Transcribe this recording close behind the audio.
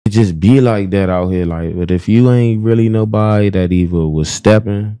just be like that out here. Like, but if you ain't really nobody that either was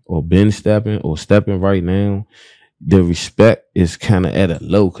stepping or been stepping or stepping right now, the respect is kind of at a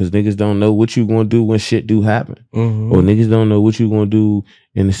low because niggas don't know what you gonna do when shit do happen. Or niggas don't know what you gonna do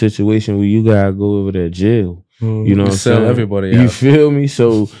in the situation where you gotta go over to jail. You know what I'm saying? Everybody You out. feel me?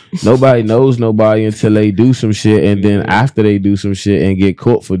 So nobody knows nobody until they do some shit, and then after they do some shit and get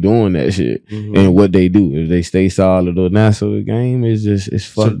caught for doing that shit, and what they do if they stay solid or not. So the game is just it's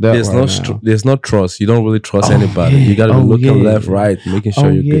fucked up. There's no trust. You don't really trust anybody. You gotta be looking left, right, making sure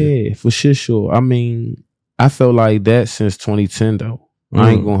you're good. Yeah, for sure. I mean, I felt like that since 2010 though.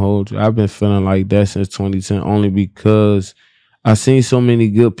 I ain't gonna hold you. I've been feeling like that since 2010 only because I seen so many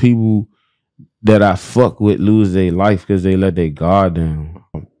good people that I fuck with lose their life because they let their guard down.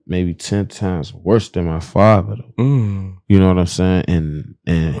 Maybe 10 times worse than my father though. You know what I'm saying?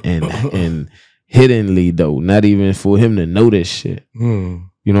 And hiddenly though, not even for him to know this shit. You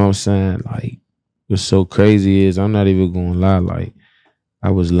know what I'm saying? Like, what's so crazy is I'm not even gonna lie, like I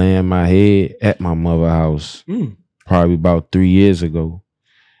was laying my head at my mother's house probably about 3 years ago.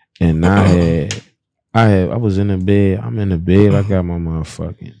 And I was in the bed. I'm in the bed. I got my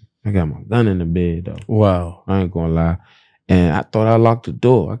gun in the bed though. Wow. I ain't gonna lie. And I thought I locked the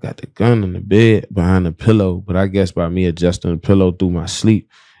door. I got the gun in the bed behind the pillow. But I guess by me adjusting the pillow through my sleep,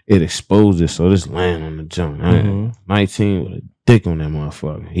 it exposed it. So this laying on the junk. 19 with a dick on that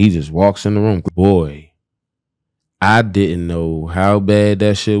motherfucker. He just walks in the room. Boy, I didn't know how bad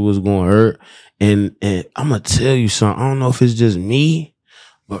that shit was gonna hurt. And I'm gonna tell you something. I don't know if it's just me,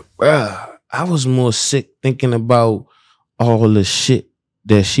 but bruh, I was more sick thinking about all the shit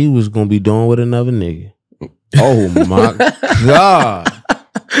that she was gonna be doing with another nigga. Oh my God.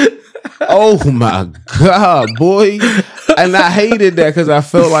 Oh my God, boy. And I hated that because I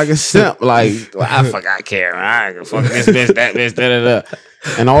felt like a simp. Like, I forgot Karen. I ain't gonna fuck this bitch, that bitch, da.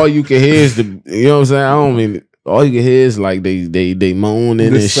 And all you can hear is you know what I'm saying? I don't mean all you can hear is like they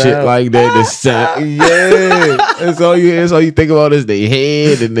moaning and shit like that. The sound, yeah. That's all you hear. That's all you think about is their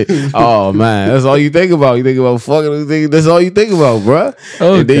head and oh man, that's all you think about. You think about fucking. That's all you think about, bruh.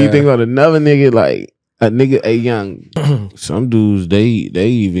 Okay. And then you think about another nigga like a nigga, a young. Some dudes they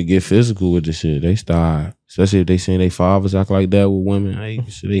even get physical with the shit. They start, especially if they saying they fathers act like that with women. Hey,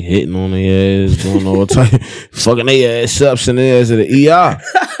 so they hitting on their ass, doing all type, fucking their ass up, sending their ass to the ER.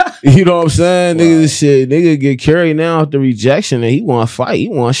 You know what I'm saying? Wow. Nigga get carried now after rejection and he want to fight, he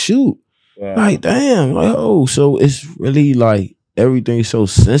want to shoot. Wow. Like, damn, like, oh, so it's really like everything's so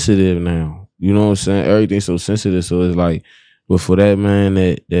sensitive now. You know what I'm saying? Everything's so sensitive. So it's like, but for that man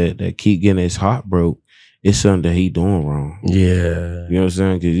that keep getting his heart broke, it's something that he doing wrong. Yeah. You know what I'm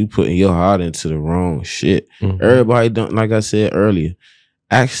saying? Because you putting your heart into the wrong shit. Everybody don't, like I said earlier,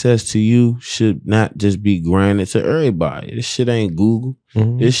 access to you should not just be granted to everybody. This shit ain't Google.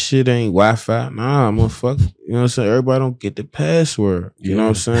 This shit ain't Wi-Fi. Nah, motherfucker. You know what I'm saying? Everybody don't get the password. You know what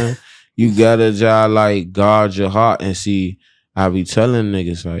I'm saying? You gotta just like guard your heart and see. I be telling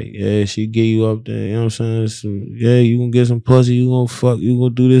niggas like, yeah, she get you up there. You know what I'm saying? Yeah, you gonna get some pussy. You gonna fuck. You gonna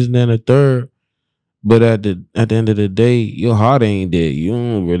do this and then a third. But at the end of the day, your heart ain't there. You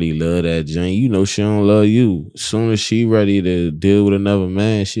don't really love that Jane. You know she don't love you. As soon as she ready to deal with another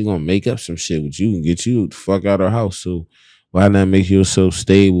man, she gonna make up some shit with you and get you the fuck out of her house. So why not make yourself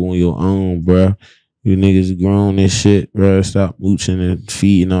stable on your own, bruh? You niggas grown and shit, bruh. Stop mooching and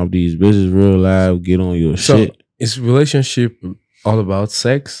feeding off these bitches real live. Get on your shit. Is relationship all about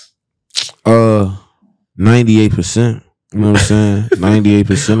sex? 98%. You know what I'm saying?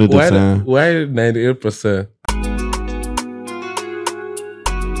 98% of the time. Why 98%?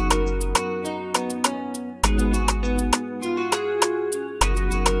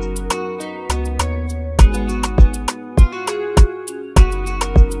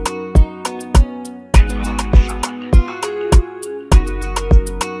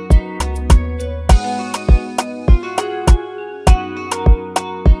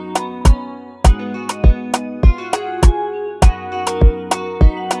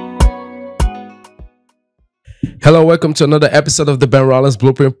 Hello, welcome to another episode of the Benrolins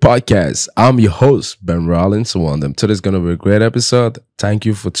Blueprint Podcast. I'm your host, Benrolins Awandem. Today's going to be a great episode. Thank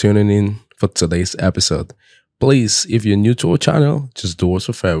you for tuning in for today's episode. Please, if you're new to our channel, just do us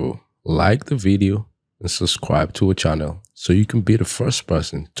a favor. Like the video and subscribe to our channel so you can be the first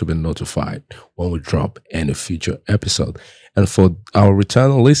person to be notified when we drop any future episode. And for our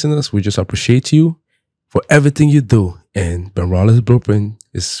return listeners, we just appreciate you for everything you do. And Benrolins Blueprint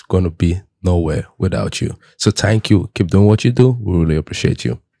is going to be nowhere without you. So thank you. Keep doing what you do. We really appreciate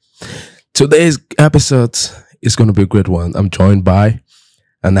you. Today's episode is going to be a great one. I'm joined by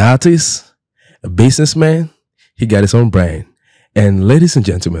an artist, a businessman. He got his own brand. And ladies and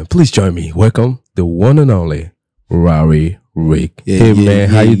gentlemen, please join me. Welcome the one and only Rarry Ric. Hey man,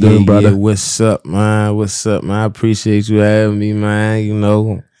 how you doing, brother? Yeah. What's up, man? I appreciate you having me, man. You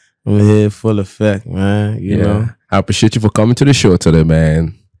know, I'm here full effect, man. You know, I appreciate you for coming to the show today,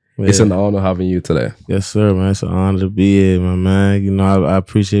 man. Yeah. It's an honor having you today. Yes, sir, man. It's an honor to be here, my man. You know, I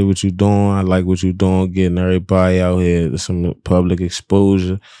appreciate what you're doing. I like what you're doing, getting everybody out here, some public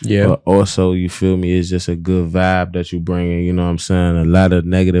exposure. Yeah. But also, you feel me, it's just a good vibe that you bringing. You know what I'm saying? A lot of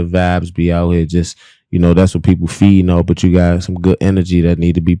negative vibes be out here. Just, you know, that's what people feed, but you got some good energy that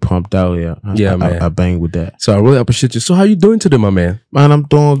need to be pumped out here. Man. I bang with that. So I really appreciate you. So how you doing today, my man? Man, I'm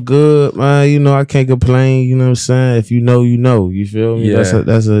doing good, man. You know, I can't complain. You know what I'm saying? If you know, you know. You feel me? Yeah.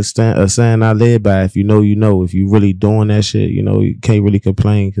 That's a saying I live by. If you know, you know. If you really doing that shit, you know, you can't really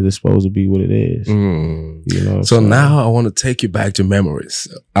complain because it's supposed to be what it is. You know. So now I want to take you back to memories.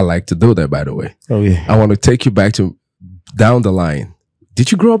 I like to do that, by the way. Oh yeah. I want to take you back to down the line.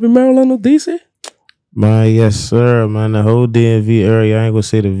 Did you grow up in Maryland or DC? Man, yes, sir, man. The whole DMV area, I ain't gonna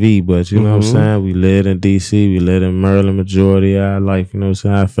say the V, but you know what I'm saying? We lived in DC, we lived in Maryland majority of our life, you know what I'm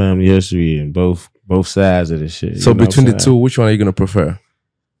saying? Our family history and both sides of the shit. So between the two, which one are you gonna prefer?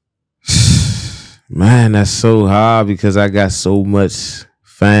 Man, that's so hard because I got so much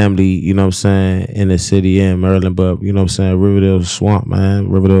family, you know what I'm saying, in the city and Maryland, but you know what I'm saying, Riverdale Swamp, man.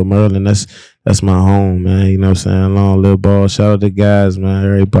 Riverdale, Maryland, that's my home, man. You know what I'm saying? Long little ball. Shout out to guys, man.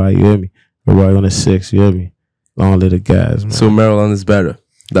 Everybody, you hear me? Everybody on the 6, you hear me? Long little guys, man. So Maryland is better.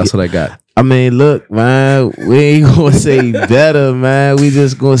 That's what I got. I mean, look, man, we ain't gonna say better, man. We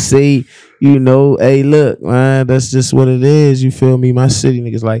just gonna say, you know, hey, look, man, that's just what it is. You feel me? My city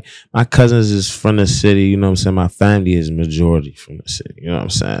niggas, like, my cousins is from the city, you know what I'm saying? My family is majority from the city, you know what I'm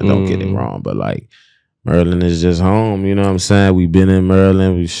saying? Don't get it wrong, but like, Maryland is just home, you know what I'm saying? We been in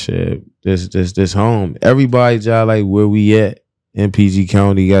Maryland, we shit, this home. Everybody, y'all, like, where we at? In PG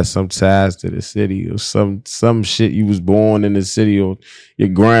County, got some ties to the city or some shit. You was born in the city or your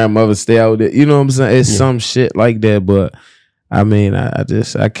grandmother stay out there. You know what I'm saying? It's some shit like that. But I mean,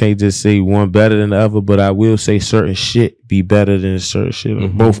 I can't just say one better than the other. But I will say certain shit be better than certain shit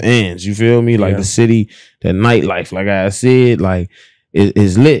on both ends. You feel me? Like the city, the nightlife, like I said, like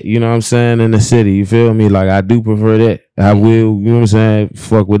is lit. You know what I'm saying? In the city, you feel me? Like I do prefer that. I will. You know what I'm saying?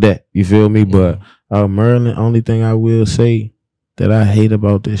 Fuck with that. You feel me? But Maryland, only thing I will say that I hate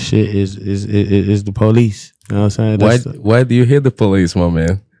about this shit is the police. You know what I'm saying? Why do you hate the police, my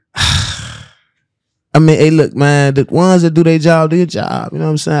man? I mean, hey, look, man, the ones that do their job, do your job. You know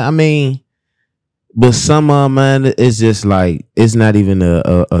what I'm saying? I mean, but some of them, man, it's just like, it's not even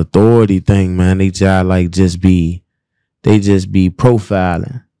a authority thing, man. They job like just be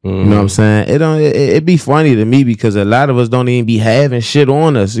profiling. You know what I'm saying? It be funny to me because a lot of us don't even be having shit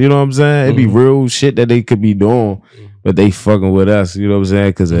on us. You know what I'm saying? It be real shit that they could be doing. But they fucking with us, you know what I'm saying?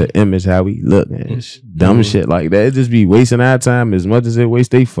 Because of the image, how we look, and dumb shit like that. It just be wasting our time as much as it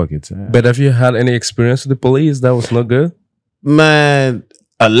wastes their fucking time. But have you had any experience with the police that was not good? Man,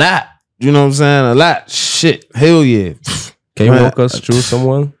 a lot. You know what I'm saying? A lot. Shit. Hell yeah. Can you walk us through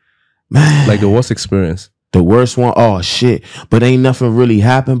someone? Man. Like the worst experience? The worst one? Oh, shit. But ain't nothing really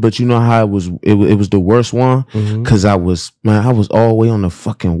happened. But you know how it was the worst one? Because I was all the way on the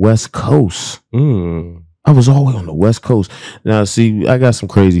fucking West Coast. I was all the way on the West Coast. Now, see, I got some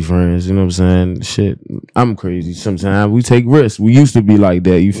crazy friends, you know what I'm saying? Shit, I'm crazy sometimes. We take risks. We used to be like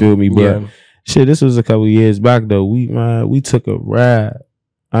that, you feel me? But shit, this was a couple years back, though. We took a ride.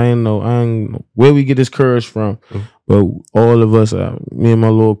 I ain't know where we get this courage from. But all of us, me and my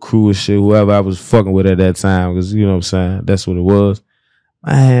little crew and shit, whoever I was fucking with at that time, because, you know what I'm saying? That's what it was.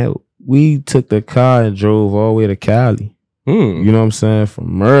 We took the car and drove all the way to Cali. You know what I'm saying?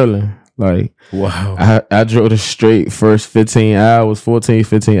 From Maryland. Like, wow. I drove the straight first 15 hours.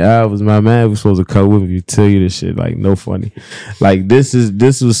 My man was supposed to come with me to tell you this shit. Like, no funny. Like, this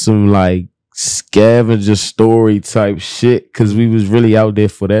was some like scavenger story type shit because we was really out there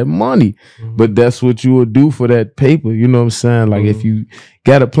for that money. But that's what you would do for that paper. You know what I'm saying? Like, if you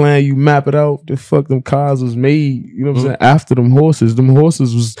got a plan, you map it out. The fuck them cars was made, you know what I'm saying? After them horses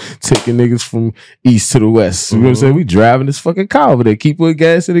was taking niggas from east to the west. You know what I'm saying? We driving this fucking car over there, keep putting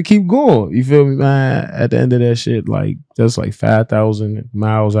gas in it, keep going. You feel me, man? At the end of that shit, like, that's like 5,000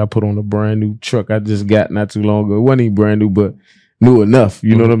 miles I put on a brand new truck I just got not too long ago. It wasn't even brand new, but new enough.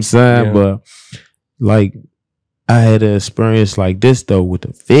 You know what I'm saying? But like, I had an experience like this though with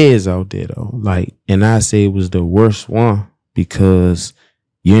the feds out there though. Like, and I say it was the worst one because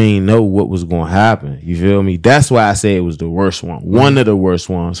you ain't know what was gonna happen. You feel me? That's why I say it was the worst one. One of the worst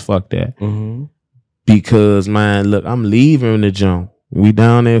ones. Fuck that. Because man, look, I'm leaving the jump. We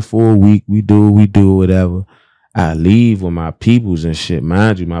down there for a week. We do whatever. I leave with my peoples and shit.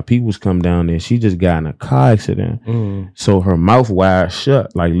 Mind you, my peoples come down there. She just got in a car accident. So her mouth wired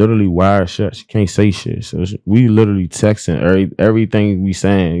shut, like literally wired shut. She can't say shit. So we literally texting everything we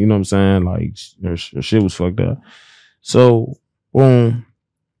saying. You know what I'm saying? Like her shit was fucked up. So boom,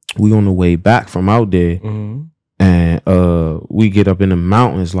 we on the way back from out there. And we get up in the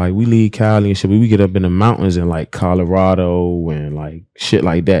mountains, like we leave Cali and shit, but we get up in the mountains in like Colorado and like shit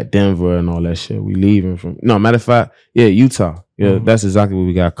like that, Denver and all that shit. We leaving from matter of fact, yeah, Utah. Yeah, that's exactly where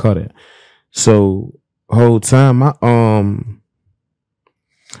we got caught at. So whole time I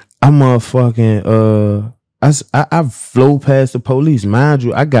motherfucking I flew past the police. Mind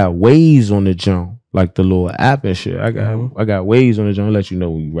you, I got Waze on the jump, like the little app and shit. I got Waze on the jump, let you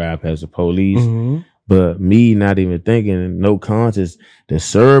know when you ride past the police. But me not even thinking, no conscious, the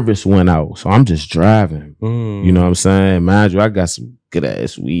service went out. So I'm just driving. You know what I'm saying? Mind you, I got some good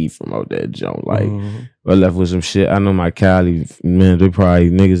ass weed from out that joint. Like, I left with some shit. I know my Cali, man, they probably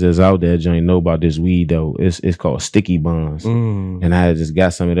niggas that's out there joint know about this weed though. It's called sticky buns. And I just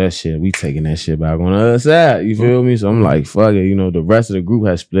got some of that shit. We taking that shit back on the other side. You feel me? So I'm like, fuck it. You know, the rest of the group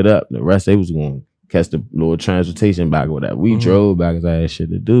had split up. The rest, they was going to catch the little transportation back or whatever. We drove back because I had shit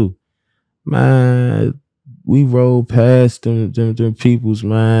to do. Man, we rode past them peoples,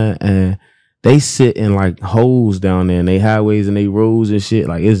 man, and they sit in like holes down there in they highways and they roads and shit.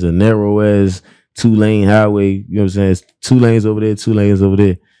 Like it's a narrow as 2-lane highway, you know what I'm saying? It's 2 lanes over there, 2 lanes over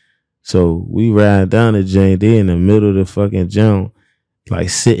there. So we ride down the joint, they in the middle of the fucking jump, like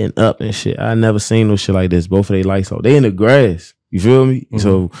sitting up and shit. I never seen no shit like this. Both of their lights off. They in the grass. You feel me?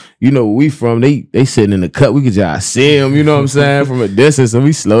 So, you know, where we from, they sitting in the cut. We could just see them, you know what I'm saying, from a distance. And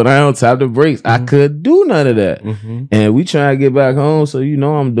we slow down, tap the brakes. I could do none of that. And we trying to get back home. So, you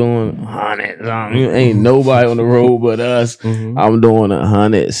know, I'm doing 100. Ain't nobody on the road but us. I'm doing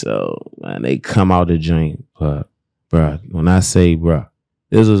 100. So, man, they come out the joint. But, bruh, when I say, bruh,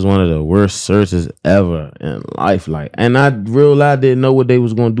 this was one of the worst searches ever in life. Like, and I realized I didn't know what they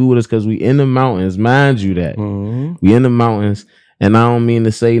was going to do with us because we in the mountains. Mind you that. We in the mountains. And I don't mean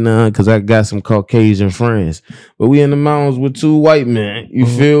to say none because I got some Caucasian friends. But we in the mountains with 2 white men. You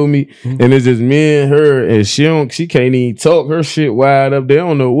feel me? And it's just me and her. And she can't even talk. Her shit wide up. They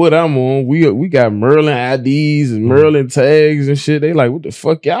don't know what I'm on. We got Merlin IDs and Merlin tags and shit. They like, what the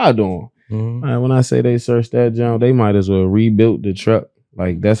fuck y'all doing? Man, when I say they searched that junk, they might as well rebuilt the truck.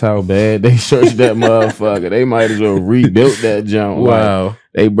 Like, that's how bad they searched that motherfucker. They might as well rebuilt that junk. Wow. Like,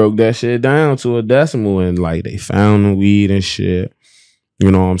 they broke that shit down to a decimal and like they found the weed and shit. You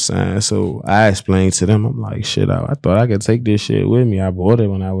know what I'm saying? So I explained to them, I'm like, shit, I thought I could take this shit with me. I bought it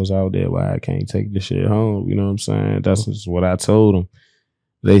when I was out there. Why I can't take this shit home? You know what I'm saying? That's just what I told them.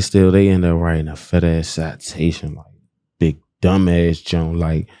 They end up writing a fat ass citation, like big dumbass junk.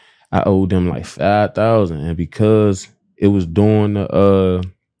 Like I owed them like $5,000, and because it was during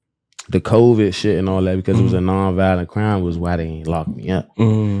the COVID shit and all that, because it was a non-violent crime, was why they ain't locked me up.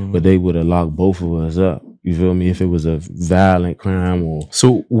 But they would have locked both of us up. You feel me? If it was a violent crime or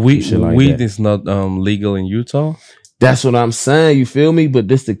so weed that. Is not legal in Utah. That's what I'm saying. You feel me? But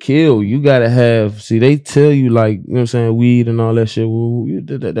this to kill, you gotta have. See, they tell you like, you know what I'm saying, weed and all that shit. Well,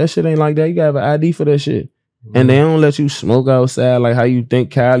 that shit ain't like that. You gotta have an ID for that shit, and they don't let you smoke outside like how you think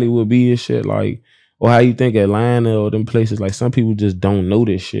Cali would be and shit. Like, or how you think Atlanta or them places, like some people just don't know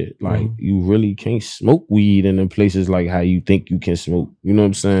this shit. Like you really can't smoke weed in them places like how you think you can smoke. You know what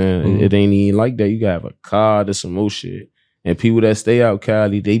I'm saying? It ain't even like that. You gotta have a card or some more shit. And people that stay out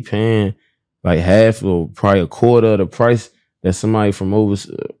Cali, they paying like half or probably a quarter of the price that somebody from over,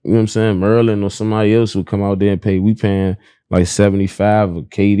 you know what I'm saying, Merlin or somebody else would come out there and pay. We paying like 75 or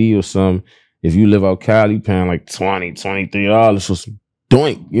KD or something. If you live out Cali, paying like $20, $23 for some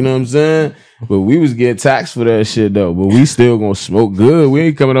doink, you know what I'm saying? But we was getting taxed for that shit though. But we still gonna smoke good. We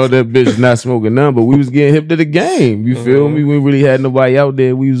ain't coming out that bitch not smoking none, but we was getting hip to the game. You feel me? We really had nobody out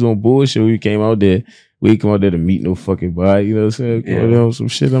there. We was on bullshit. We came out there. We ain't come out there to meet no fucking body. You know what I'm saying? Yeah. Some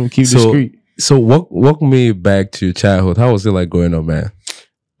shit. I'm gonna keep discreet. So walk me back to your childhood. How was it like growing up, man?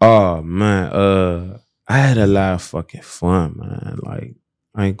 Oh man, I had a lot of fucking fun, man. Like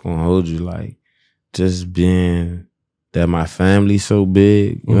I ain't gonna hold you. Like just being that my family's so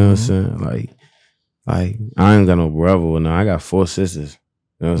big, you know what I'm saying? Like I ain't got no brother. No, I got 4 sisters.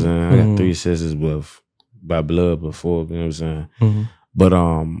 You know what I'm saying? I got 3 sisters, but by blood before. You know what I'm saying? But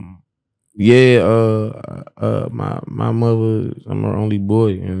my mother, I'm her only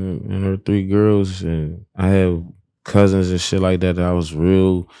boy, and her 3 girls, and I have cousins and shit like that I was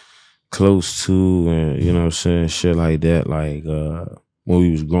real close to, and you know what I'm saying, shit like that, like when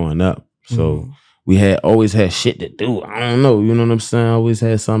we was growing up. So we had always had shit to do. I don't know, you know what I'm saying? I always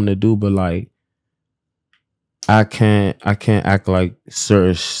had something to do, but like I can't act like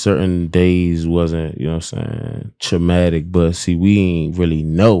certain days wasn't, you know what I'm saying, traumatic. But see, we ain't really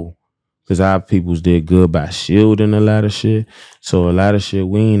know. Cause our peoples did good by shielding a lot of shit. So a lot of shit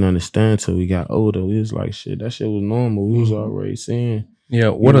we ain't understand till we got older. We was like, shit, that shit was normal. We was already seeing. Yeah.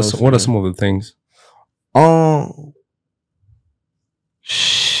 What are some of the things?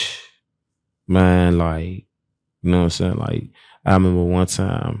 Man, like, you know what I'm saying? Like, I remember one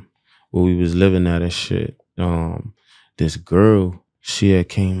time when we was living at and shit, this girl, she had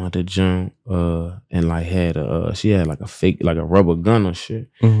came out the gym and like had she had like a fake, like a rubber gun or shit.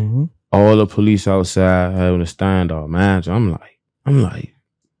 All the police outside having a standoff, man. I'm like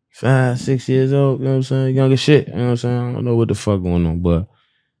 5, 6 years old, you know what I'm saying? Younger shit, you know what I'm saying? I don't know what the fuck going on, but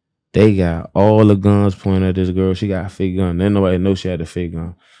they got all the guns pointed at this girl. She got a fake gun. Then nobody know she had a fake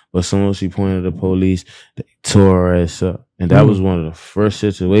gun. But as soon as she pointed at the police, they tore her ass up. And that was one of the first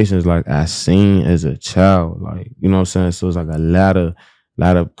situations like I seen as a child. Like, you know what I'm saying? So it's like a lot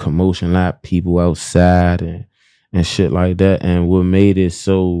of commotion, a lot of people outside and shit like that. And what made it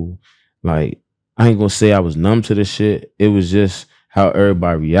so, like, I ain't gonna say I was numb to the shit. It was just how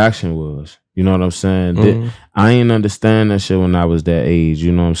everybody's reaction was. You know what I'm saying? I ain't understand that shit when I was that age.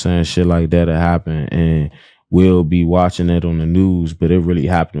 You know what I'm saying? Shit like that happen, and we'll be watching it on the news, but it really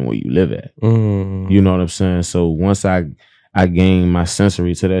happened where you live at. You know what I'm saying? So once I gained my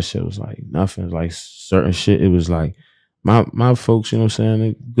sensory to that shit, it was like nothing. Like certain shit, it was like my folks, you know what I'm saying,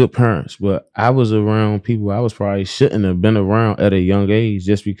 they're good parents, but I was around people I was probably shouldn't have been around at a young age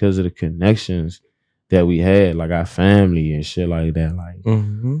just because of the connections that we had, like our family and shit like that. Like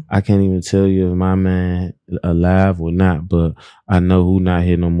I can't even tell you if my man alive or not, but I know who not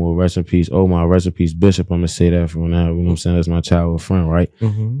here no more. Rest in peace. Oh, my rest in peace, Bishop. I'm gonna say that for now. You know what I'm saying? That's my childhood friend, right?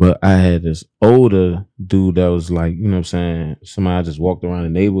 But I had this older dude that was like, you know what I'm saying, somebody I just walked around the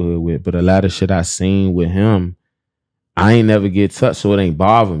neighborhood with. But a lot of shit I seen with him, I ain't never get touched, so it ain't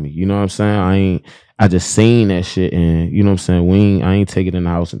bother me. You know what I'm saying? I just seen that shit, and you know what I'm saying? I ain't take it in the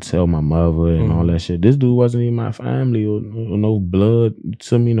house and tell my mother and all that shit. This dude wasn't even my family or no blood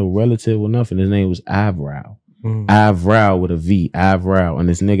to me, no relative or nothing. His name was Ivrow. Ivrow with a V, Ivrow. And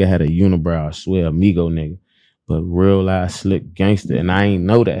this nigga had a unibrow, I swear, amigo nigga. But real life slick gangster, and I ain't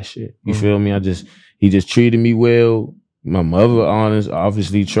know that shit. You feel me? He just treated me well. My mother,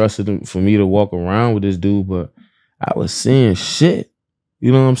 obviously trusted him for me to walk around with this dude, but I was seeing shit.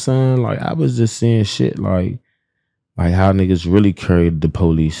 You know what I'm saying? Like, I was just seeing shit like how niggas really carried the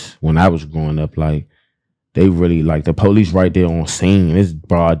police when I was growing up. Like, they really, like, the police right there on scene. It's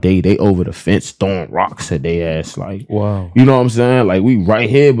broad day. They over the fence throwing rocks at their ass. Like, wow. You know what I'm saying? Like, we right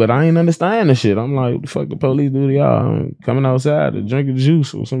here, but I ain't understand the shit. I'm like, what the fuck the police do to y'all? I'm coming outside to drink a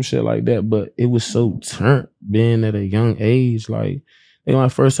juice or some shit like that. But it was so turned being at a young age. Like, my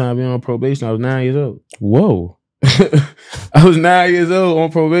first time being on probation, I was 9 years old. Whoa. I was 9 years old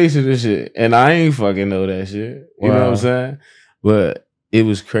on probation and shit, and I ain't fucking know that shit. You know what I'm saying? But it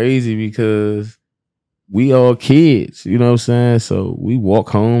was crazy because we all kids, you know what I'm saying? So we walk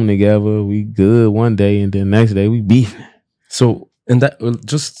home together, we good one day, and then next day we beefing. So, and that,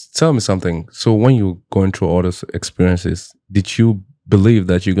 just tell me something. So when you're going through all those experiences, did you believe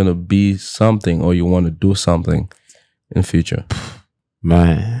that you're gonna be something or you want to do something in future?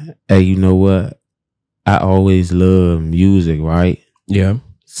 Man, hey, you know what? I always loved music, right? Yeah.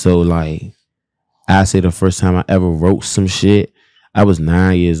 So like, I say the first time I ever wrote some shit, I was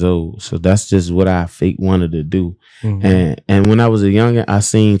 9 years old. So that's just what I fake wanted to do. And when I was a youngin', I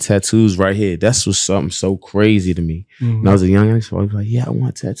seen tattoos right here. That's was something so crazy to me. When I was a youngin', so I was like, yeah, I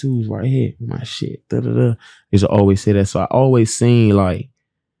want tattoos right here. My shit. I used to always say that. So I always seen like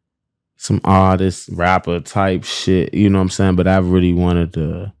some artist, rapper type shit, you know what I'm saying? But I really wanted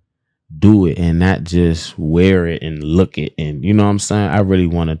to do it and not just wear it and look it, and you know what I'm saying? I really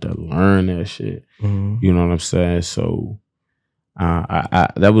wanted to learn that shit. You know what I'm saying? So I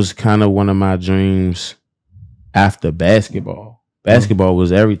that was kind of one of my dreams after basketball. Basketball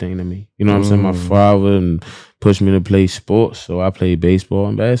was everything to me. You know what I'm saying? My father pushed me to play sports, so I played baseball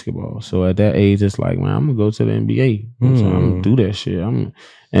and basketball. So at that age, it's like, man, I'm gonna go to the NBA. You know I'm gonna do that shit. And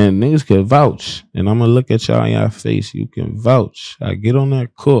niggas can vouch, and I'm gonna look at y'all in your face. You can vouch. I get on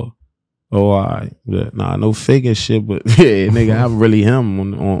that court. Oh, all right. Nah, no faking shit, but yeah, nigga, I'm really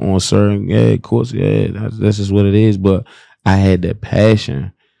him on certain, of course, that's just what it is. But I had that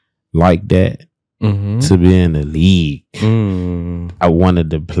passion like that to be in the league. I wanted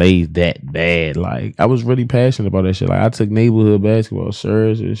to play that bad. Like, I was really passionate about that shit. Like, I took neighborhood basketball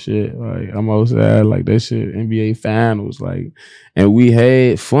shirts and shit. Like, I'm outside, like that shit, NBA finals, like, and we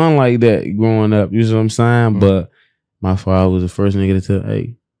had fun like that growing up. You know what I'm saying? But my father was the first nigga to tell,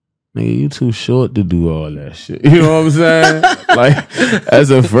 hey, nigga, you too short to do all that shit. You know what I'm saying? Like, that's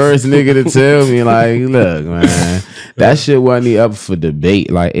the first nigga to tell me, like, look, man, that shit wasn't up for debate.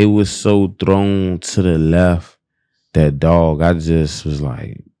 Like, it was so thrown to the left that dog, I just was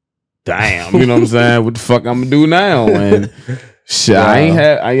like, damn, you know what I'm saying? What the fuck I'm gonna do now? And shit, wow. I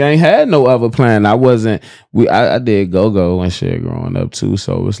ain't had no other plan. I did go-go and shit growing up too.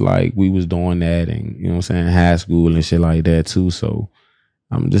 So it's like we was doing that, and you know what I'm saying, high school and shit like that too. So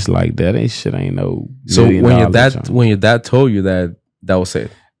I'm just like, that ain't no. So when your dad told you that was it.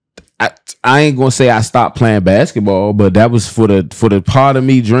 I ain't gonna say I stopped playing basketball, but that was for the part of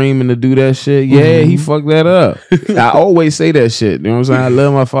me dreaming to do that shit. Yeah, he fucked that up. I always say that shit. You know what I'm saying? I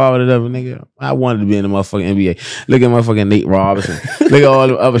love my father to death, nigga. I wanted to be in the motherfucking NBA. Look at motherfucking Nate Robinson. Look at all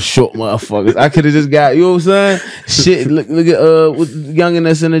the other short motherfuckers. I could have just got, you know what I'm saying? Shit. Look at youngin'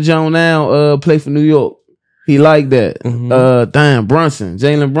 that's in the zone now. Play for New York. He like that. Damn, Brunson,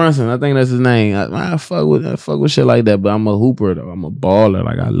 Jalen Brunson. I think that's his name. I fuck with shit like that. But I'm a hooper though. I'm a baller.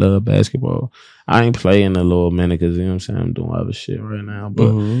 Like, I love basketball. I ain't playing a little minute because, you know what I'm saying, I'm doing other shit right now. But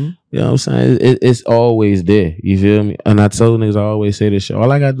you know what I'm saying? It's always there. You feel me? And I told niggas, I always say this shit.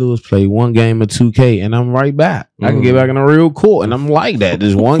 All I gotta do is play one game of 2K and I'm right back. I can get back in the real court. And I'm like that.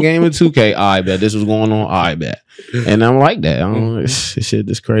 There's one game of 2K. I bet this was going on. I bet. And I'm like that. Shit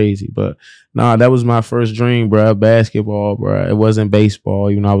is crazy. But nah, that was my first dream, bro. Basketball, bro. It wasn't baseball.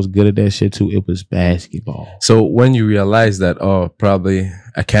 You know, I was good at that shit too. It was basketball. So when you realized that, probably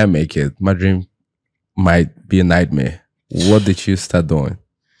I can't make it, my dream might be a nightmare, what did you start doing?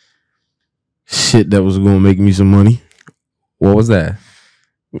 Shit that was gonna make me some money. What was that?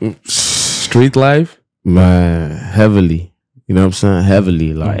 StreetLife? Man, heavily. You know what I'm saying?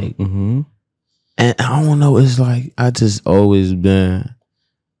 Heavily, like. And I don't know, it's like I just always been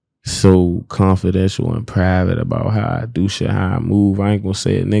so confidential and private about how I do shit, how I move. I ain't gonna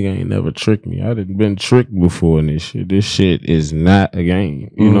say a nigga ain't never tricked me. I done been tricked before in this shit. This shit is not a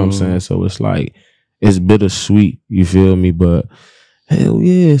game. You know what I'm saying? So it's like, it's bittersweet, you feel me? But hell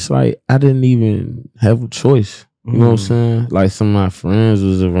yeah, it's like I didn't even have a choice. You know what I'm saying? Like, some of my friends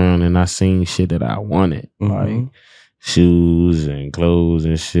was around and I seen shit that I wanted. Like shoes and clothes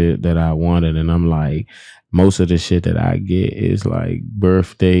and shit that I wanted. And I'm like, most of the shit that I get is like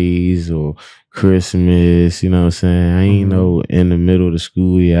birthdays or Christmas, you know what I'm saying? I ain't know in the middle of the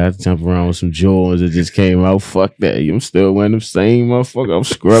school year, I jump around with some Jordans that just came out. Fuck that. I'm still wearing them same motherfucker. I'm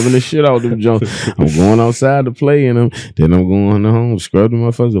scrubbing the shit out of them Jones. I'm going outside to play in them. Then I'm going home, scrub them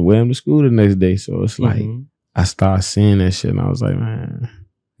motherfuckers and wear them to school the next day. So it's like, I started seeing that shit and I was like, man,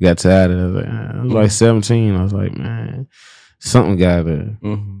 got tired of it. I was like, man. I was like 17. I was like, man, something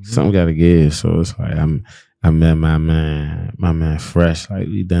gotta give. So it's like I met my man Fresh. Like,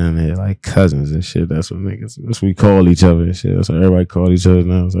 we done there like cousins and shit. That's what we call each other and shit. That's what everybody call each other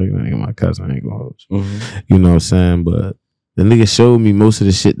now. It's like, nigga, my cousin, I ain't gonna hold you. You know what I'm saying? But the nigga showed me most of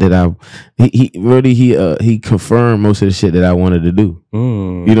the shit that he confirmed most of the shit that I wanted to do.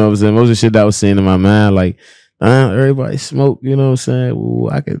 You know what I'm saying? Most of the shit that I was saying in my mind, like, everybody smoke, you know what I'm saying?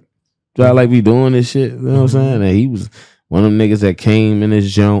 Well, I could try like be doing this shit, you know what I'm saying? And he was one of them niggas that came in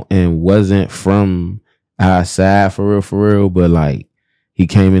this joint and wasn't from outside for real, but like he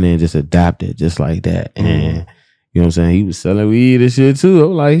came in and just adapted just like that. And you know what I'm saying? He was selling weed and shit too.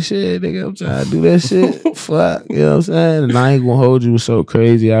 I'm like, shit, nigga, I'm trying to do that shit. Fuck, you know what I'm saying? And I ain't gonna hold you, it was so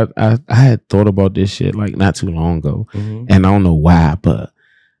crazy. I had thought about this shit like not too long ago. And I don't know why, but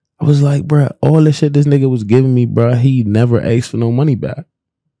I was like, bruh, all the shit this nigga was giving me, bruh, he never asked for no money back.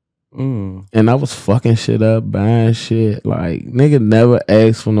 And I was fucking shit up, buying shit. Like, nigga never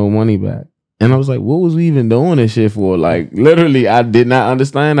asked for no money back. And I was like, what was we even doing this shit for? Like, literally, I did not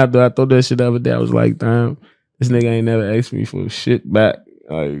understand. I thought that shit the other day. I was like, damn, this nigga ain't never asked me for shit back.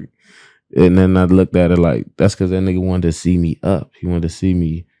 Like, and then I looked at it like, that's because that nigga wanted to see me up. He wanted to see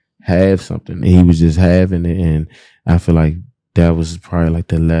me have something. And he was just having it. And I feel like that was probably like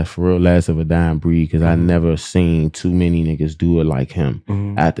the last of a dying breed, because I never seen too many niggas do it like him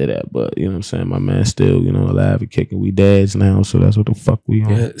after that. But you know what I'm saying, my man still, you know, alive and kicking. We dads now, so that's what the fuck we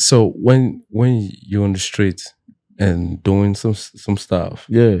on. Yeah. So when you're on the streets and doing some stuff,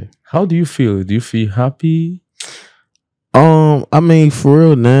 how do you feel? Do you feel happy? I mean, for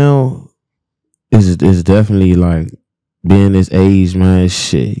real now, it's definitely like being this age, man,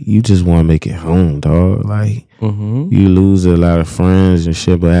 shit, you just want to make it home, dog. Like, you lose a lot of friends and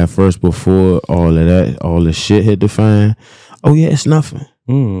shit, but at first, before all of that, all the shit hit the fan, oh yeah, it's nothing.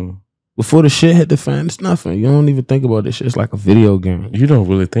 before the shit hit the fan, it's nothing. You don't even think about this shit. It's like a video game. You don't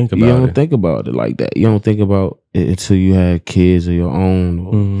really think about it. You don't think about it like that. You don't think about it until you had kids of your own,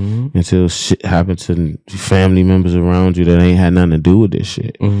 or until shit happened to family members around you that ain't had nothing to do with this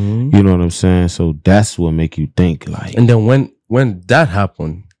shit. You know what I'm saying? So that's what make you think like. And then when that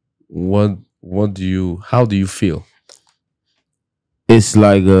happened, how do you feel? It's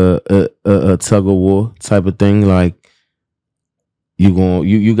like a tug of war type of thing. Like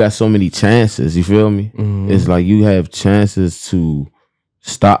you got so many chances. You feel me? It's like you have chances to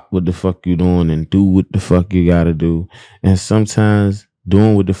stop what the fuck you doing and do what the fuck you gotta do. And sometimes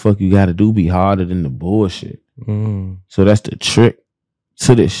doing what the fuck you gotta do be harder than the bullshit. So that's the trick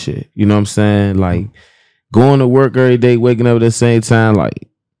to this shit. You know what I'm saying? Like going to work every day, waking up at the same time, like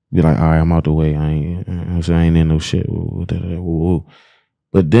be like, all right, I'm out the way. I ain't in no shit.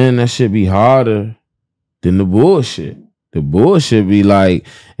 But then that shit be harder than the bullshit. The bullshit be like,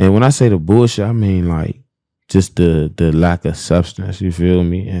 and when I say the bullshit, I mean like just the lack of substance. You feel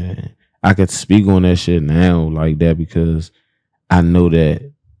me? And I could speak on that shit now like that because I know that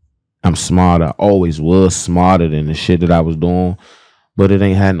I'm smart. I always was smarter than the shit that I was doing, but it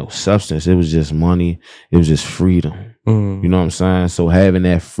ain't had no substance. It was just money. It was just freedom. You know what I'm saying? So having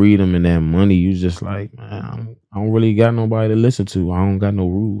that freedom and that money, you just like, man, I don't really got nobody to listen to. I don't got no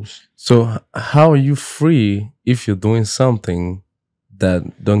rules. So how are you free if you're doing something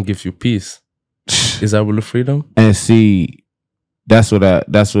that don't give you peace? Is that really freedom? And see, that's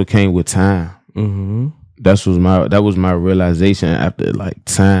what came with time. That was my realization after like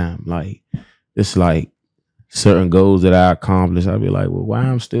time. Like it's like certain goals that I accomplished. I'd be like, well, why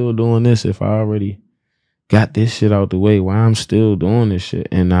I'm still doing this if I already got this shit out the way? Why I'm still doing this shit?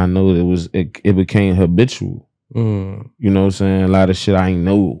 And I know it became habitual. You know what I'm saying? A lot of shit I ain't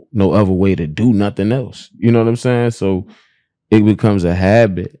know no other way to do nothing else. You know what I'm saying? So it becomes a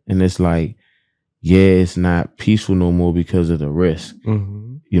habit, and it's like, yeah, it's not peaceful no more because of the risk.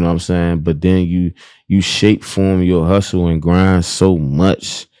 You know what I'm saying? But then you shape form your hustle and grind so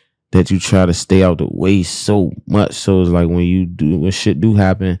much that you try to stay out the way so much. So it's like when shit do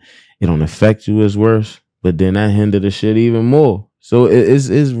happen, it don't affect you as worse, but then that hinder the shit even more. So it's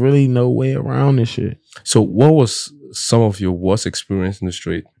really no way around this shit. So what was some of your worst experience in the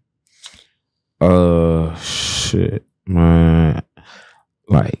street? Shit, man.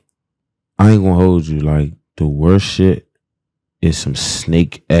 Like, I ain't gonna hold you. Like, the worst shit is some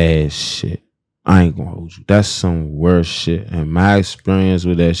snake ass shit. I ain't gonna hold you. That's some worse shit. And my experience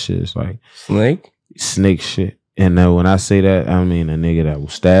with that shit is like snake shit. And when I say that, I mean a nigga that will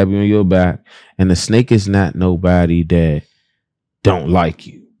stab you in your back. And the snake is not nobody that don't like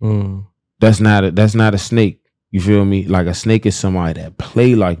you. That's not a snake. You feel me? Like a snake is somebody that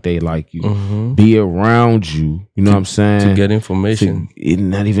play like they like you, be around you. You know what I'm saying? To get information.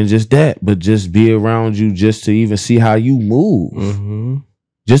 Not even just that, but just be around you just to even see how you move.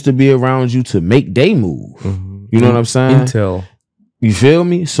 Just to be around you to make they move. You know what I'm saying? Intel. You feel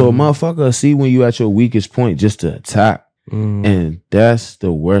me? So a motherfucker see when you at your weakest point just to attack. And that's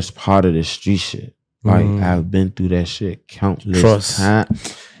the worst part of the street shit. Like I've been through that shit countless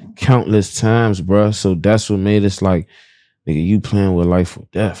times, bro. So that's what made us like, nigga, you playing with life or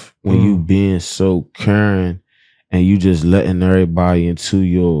death. When you being so caring and you just letting everybody into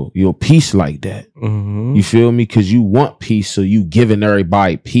your peace like that. You feel me? Because you want peace, so you giving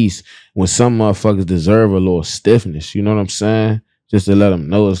everybody peace when some motherfuckers deserve a little stiffness. You know what I'm saying? Just to let them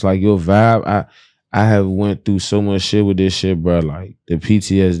know it's like your vibe. I have went through so much shit with this shit, bro. Like the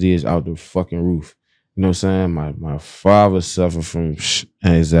PTSD is out the fucking roof. You know what I'm saying? My father suffered from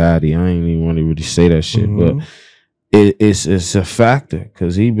anxiety. I ain't even want to really say that shit, but it's a factor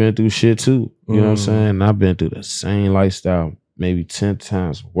because he been through shit too. You know what I'm saying? And I've been through the same lifestyle, maybe 10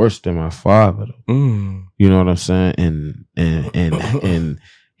 times worse than my father. You know what I'm saying? And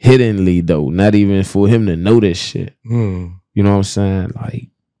hiddenly though, not even for him to know this shit. You know what I'm saying? Like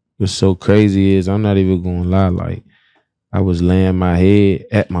what's so crazy is I'm not even gonna lie. Like I was laying my head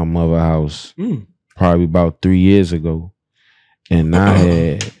at my mother's house. Probably about 3 years ago. And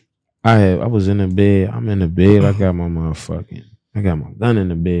I was in the bed. I'm in the bed. I got my gun in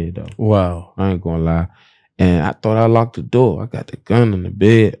the bed though. Wow. I ain't gonna lie. And I thought I locked the door. I got the gun in the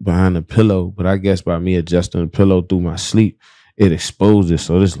bed behind the pillow. But I guess by me adjusting the pillow through my sleep, it exposed it.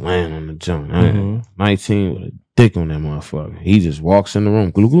 So this laying on the junk. 19 with a dick on that motherfucker. He just walks in the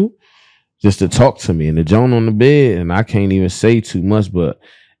room, glue, glue, just to talk to me. And the joint on the bed, and I can't even say too much, but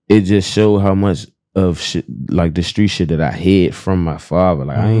it just showed how much of shit, like the street shit that I hid from my father.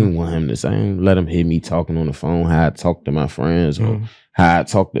 Like I ain't want him to. I ain't let him hear me talking on the phone, how I talk to my friends, or how I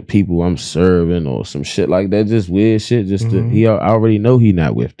talk to people I'm serving, or some shit like that. Just weird shit. Just I already know he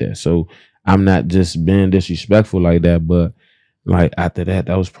not with that, so I'm not just being disrespectful like that. But like after that,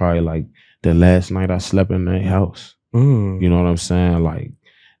 that was probably like the last night I slept in that house. You know what I'm saying? Like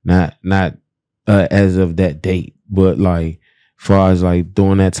not as of that date, but like far as like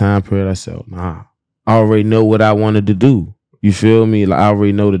during that time period, I said, nah, I already know what I wanted to do. You feel me? Like I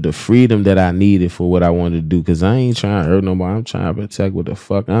already know the freedom that I needed for what I wanted to do, because I ain't trying to hurt nobody. I'm trying to protect what the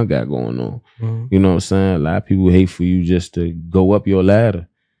fuck I got going on. You know what I'm saying? A lot of people hate for you just to go up your ladder.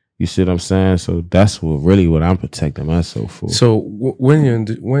 You see what I'm saying? So that's what I'm protecting myself for. So when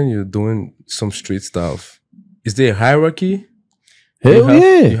you're doing some street stuff, is there a hierarchy? Hell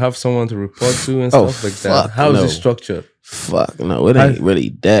yeah. You have someone to report to and stuff like that. How is it structured? Fuck no, it ain't really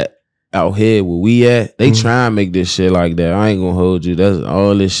that. Out here where we at, they try and make this shit like that. I ain't gonna hold you. That's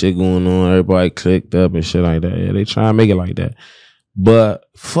all this shit going on. Everybody clicked up and shit like that. Yeah, they try and make it like that. But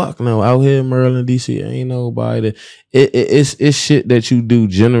fuck no, out here in Maryland, DC, ain't nobody. It's shit that you do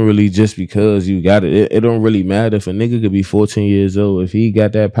generally just because you got it. It don't really matter if a nigga could be 14 years old. If he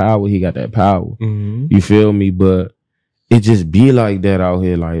got that power, he got that power. You feel me? But it just be like that out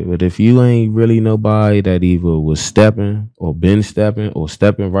here. Like, but if you ain't really nobody that either was stepping or been stepping or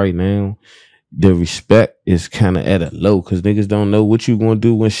stepping right now, the respect is kind of at a low, because niggas don't know what you gonna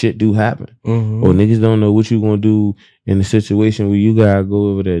do when shit do happen, or niggas don't know what you gonna do in a situation where you gotta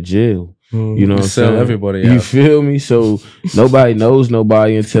go over to jail. You know what I'm saying? Everybody you feel me? So nobody knows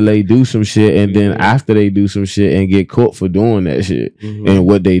nobody until they do some shit, and then after they do some shit and get caught for doing that shit, and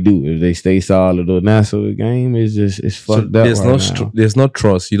what they do, if they stay solid or not. So the game is just, it's fucked up. There's no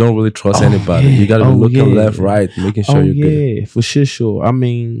trust. You don't really trust anybody. You gotta be looking left, right, making sure you're good. Yeah, for sure. I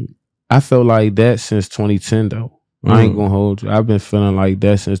mean, I felt like that since 2010 though. I ain't gonna hold you. I've been feeling like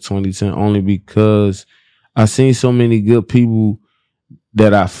that since 2010, only because I seen so many good people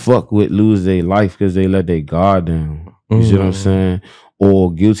that I fuck with lose their life because they let their guard down. You see what I'm saying?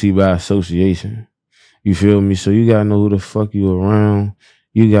 Or guilty by association. You feel me? So you gotta know who the fuck you around.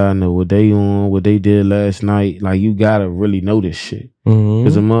 You gotta know what they on, what they did last night. Like, you gotta really know this shit,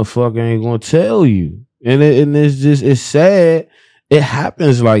 because a motherfucker ain't gonna tell you. And it's just, it's sad. It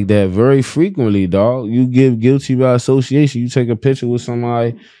happens like that very frequently, dog. You give guilty by association. You take a picture with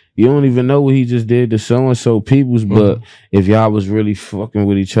somebody, you don't even know what he just did to so-and-so peoples, but if y'all was really fucking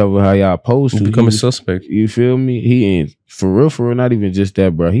with each other how y'all supposed to, become a suspect. You feel me? He ain't, for real, not even just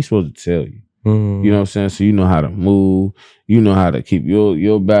that, bro. He's supposed to tell you. You know what I'm saying? So you know how to move. You know how to keep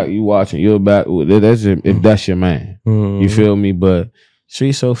your back. You watching your back. That's if that's your man. You feel me? But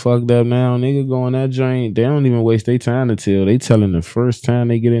street so fucked up now. Nigga going that joint, they don't even waste their time until they telling the first time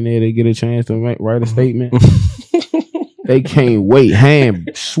they get in there, they get a chance to write a statement. They can't wait.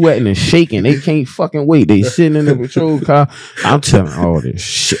 Hand sweating and shaking. They can't fucking wait. They sitting in the patrol car. I'm telling all this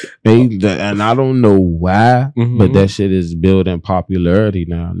shit. And I don't know why, but that shit is building popularity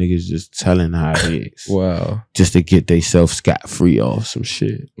now. Niggas just telling how it is. Wow. Just to get they self scot-free off some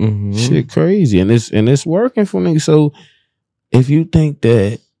shit. Shit crazy. And it's working for niggas. So if you think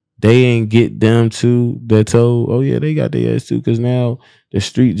that they ain't get them too, they're told, oh yeah, they got their ass too, because now the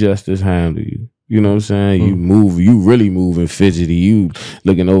street justice handle you. You know what I'm saying? You move, you really moving fidgety. You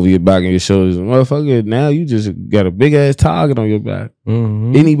looking over your back and your shoulders. Motherfucker, now you just got a big ass target on your back.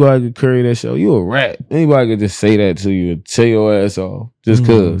 Anybody could carry that show. You a rat. Anybody could just say that to you and tear your ass off. Just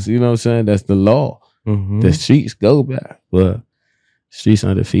cause. You know what I'm saying? That's the law. The streets go back. But streets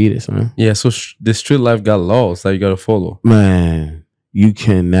undefeated, son. Yeah, so the street life got laws that you gotta follow. Man, you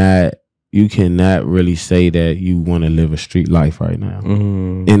cannot really say that you want to live a street life right now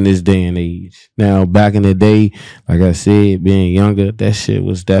in this day and age. Now, back in the day, like I said, being younger, that shit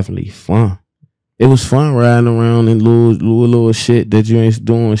was definitely fun. It was fun riding around in little shit that you ain't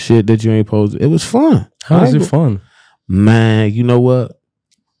doing, shit that you ain't supposed to. It was fun. How is it fun? Man, you know what?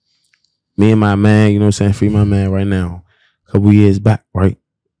 Me and my man, you know what I'm saying? Free my man right now. A couple years back, right?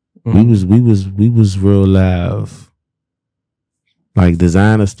 We was real live. Like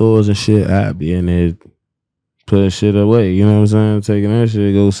designer stores and shit, I'd be in there putting shit away. You know what I'm saying? Taking that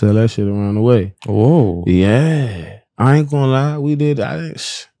shit, go sell that shit around the way. Whoa. Yeah. I ain't gonna lie. We did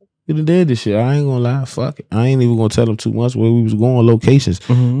this shit. I ain't gonna lie. Fuck it. I ain't even gonna tell them too much where we was going, locations.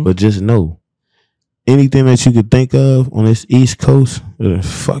 But just know, anything that you could think of on this East Coast, it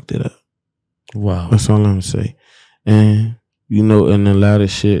fucked it up. Wow. That's all I'm gonna say. And, you know, and a lot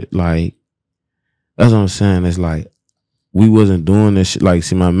of shit, like, that's what I'm saying. It's like, we wasn't doing this shit. Like,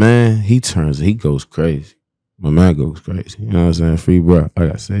 see, my man, he goes crazy. My man goes crazy. You know what I'm saying? Free bro,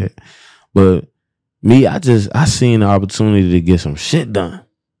 like I said. But me, I seen the opportunity to get some shit done.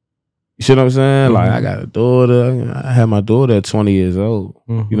 You see what I'm saying? Like, I got a daughter. I had my daughter at 20 years old.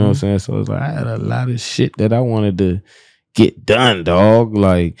 You know what I'm saying? So it's like, I had a lot of shit that I wanted to get done, dog.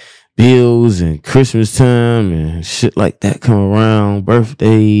 Like, bills and Christmas time and shit like that come around,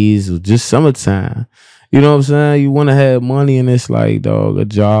 birthdays or just summertime. You know what I'm saying? You want to have money, and it's like, dog, a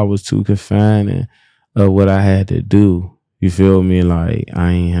job was too confining of what I had to do. You feel me? Like,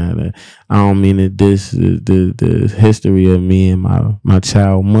 I don't mean that this is the history of me and my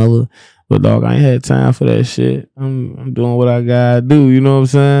child mother, but dog, I ain't had time for that shit. I'm doing what I gotta do, you know what I'm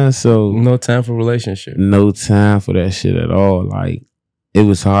saying? So no time for relationship. No time for that shit at all. Like, it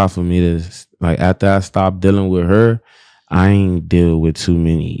was hard for me to, like, after I stopped dealing with her, I ain't deal with too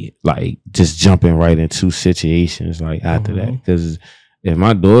many, like, just jumping right into situations like after that. Because if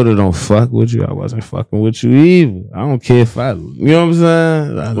my daughter don't fuck with you, I wasn't fucking with you either. I don't care if you know what I'm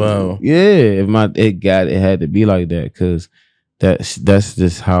saying? Wow. Yeah, if it had to be like that, because that's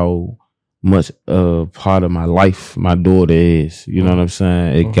just how much part of my life my daughter is. You know what I'm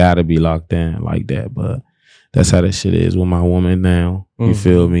saying? It gotta be locked in like that. But that's how that shit is with my woman now. You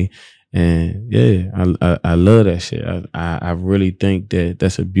feel me? And yeah, I love that shit. I really think that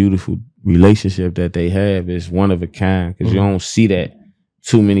that's a beautiful relationship that they have. It's one of a kind, because you don't see that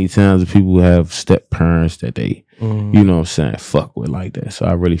too many times. People have step parents that they, you know what I'm saying, fuck with like that. So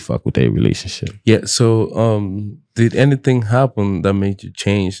I really fuck with their relationship. Yeah. So did anything happen that made you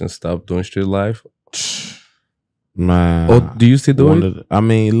change and stop doing StreetLife? Man, or do you still do it? I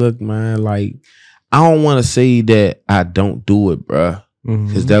mean, look, man, like, I don't want to say that I don't do it, bruh,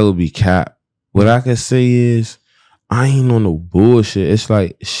 because that would be cap. What I can say is, I ain't on no bullshit. It's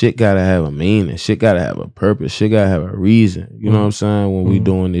like, shit gotta have a meaning. Shit gotta have a purpose. Shit gotta have a reason. You know what I'm saying? When we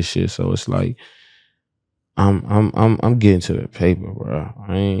doing this shit. So it's like, I'm getting to the paper, bro.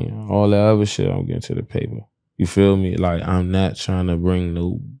 I ain't all that other shit. I'm getting to the paper. You feel me? Like, I'm not trying to bring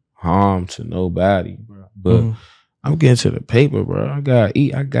no harm to nobody, bro. But I'm getting to the paper, bro. I gotta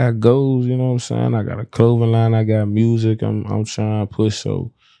eat. I got goals. You know what I'm saying? I got a clothing line. I got music. I'm trying to push. So, you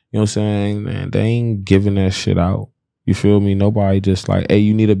know what I'm saying? Man, they ain't giving that shit out. You feel me? Nobody just like, hey,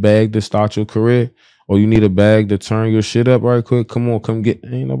 you need a bag to start your career, or you need a bag to turn your shit up right quick. Come on, come get.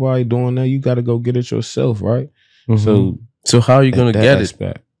 Ain't nobody doing that. You got to go get it yourself, right? So how are you gonna get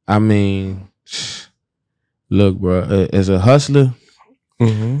it? I mean, look, bro. As a hustler,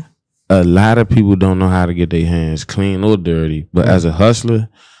 a lot of people don't know how to get their hands clean or dirty. But as a hustler,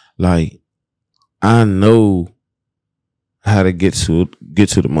 like, I know how to get to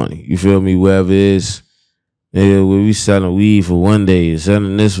the money. You feel me? Wherever it is. Yeah, we selling weed for one day,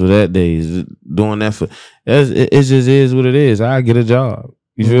 selling this for that day, doing that for. It just is what it is. I get a job.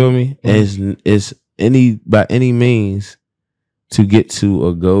 You feel me? It's by any means to get to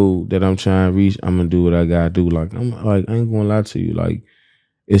a goal that I'm trying to reach. I'm gonna do what I gotta do. Like, I ain't gonna lie to you. Like,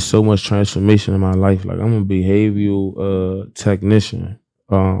 it's so much transformation in my life. Like, I'm a behavioral technician,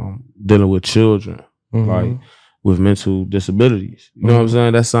 dealing with children, like, with mental disabilities. You know what I'm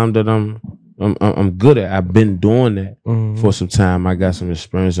saying? That's something that I'm good at. I've been doing that for some time. I got some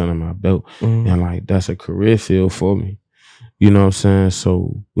experience under my belt, and like, that's a career field for me. You know what I'm saying?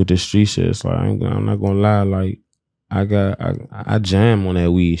 So with the street shit, it's like, I'm not gonna lie. Like, I jam on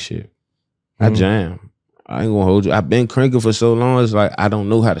that weed shit. I jam. I ain't gonna hold you. I've been cranking for so long. It's like, I don't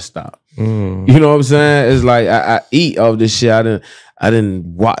know how to stop. You know what I'm saying? It's like, I eat off this shit. I didn't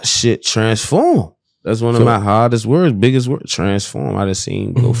watch shit transform. That's one of my hardest words, biggest word, transform. I done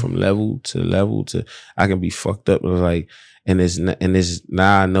seen go from level to I can be fucked up. Like, and it's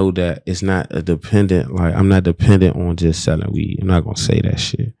now I know that it's not a dependent, like, I'm not dependent on just selling weed. I'm not gonna say that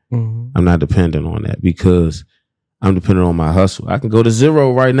shit. I'm not dependent on that, because I'm dependent on my hustle. I can go to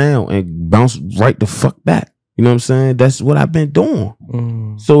zero right now and bounce right the fuck back. You know what I'm saying? That's what I've been doing.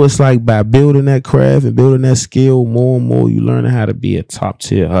 So it's like, by building that craft and building that skill more and more, you learning how to be a top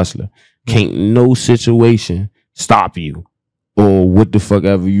tier hustler. Can't no situation stop you, or what the fuck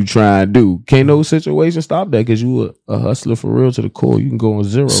ever you try to do. Can't no situation stop that, because you a hustler for real to the core. You can go on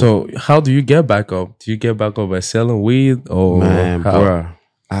zero. So how do you get back up? Do you get back up by selling weed, or man, bruh,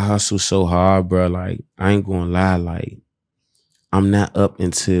 I hustle so hard, bruh. Like, I ain't gonna lie. Like, I'm not up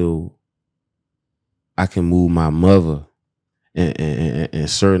until I can move my mother and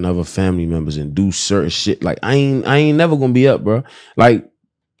certain other family members and do certain shit. Like, I ain't never gonna be up, bruh. Like,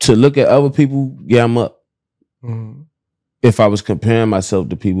 to look at other people, yeah, I'm up. If I was comparing myself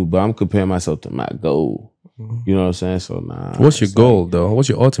to people, but I'm comparing myself to my goal. You know what I'm saying? So nah. What's your goal, though? What's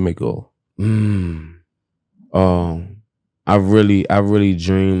your ultimate goal? I really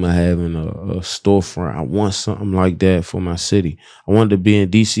dream of having a storefront. I want something like that for my city. I wanted to be in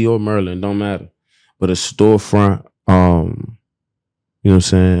DC or Maryland, don't matter. but a storefront, you know what I'm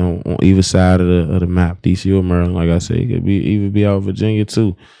saying, on either side of the map, DC or Maryland. Like I said, it could even be out Virginia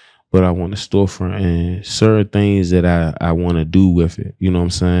too. But I want a storefront and certain things that I want to do with it. You know what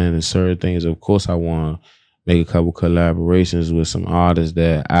I'm saying? And certain things, of course, I want to make a couple collaborations with some artists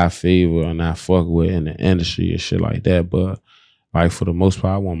that I favor and I fuck with in the industry and shit like that. But like for the most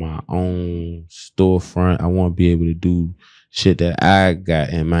part, I want my own storefront. I want to be able to do shit that I got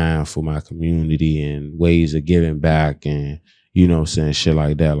in mind for my community and ways of giving back and, you know what I'm saying, shit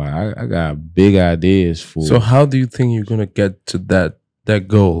like that. Like I got big ideas for. So how do you think you're gonna get to that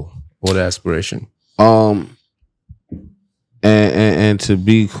goal or the aspiration? And to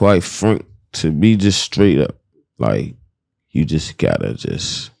be quite frank, to be just straight up, like you just gotta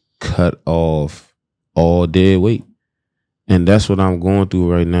just cut off all dead weight. And that's what I'm going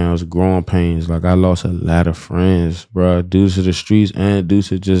through right now is growing pains. Like I lost a lot of friends, bro, due to the streets and due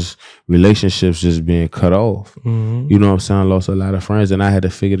to just relationships just being cut off. Mm-hmm. You know what I'm saying? I lost a lot of friends and I had to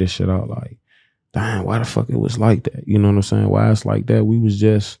figure this shit out. Like, damn, why the fuck it was like that? You know what I'm saying? Why it's like that? We was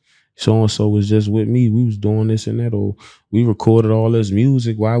just, so-and-so was just with me. We was doing this and that, or we recorded all this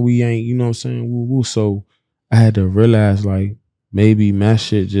music. Why we ain't, you know what I'm saying? Woo-woo. So I had to realize like maybe my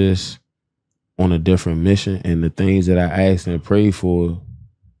shit just on a different mission, and the things that I asked and prayed for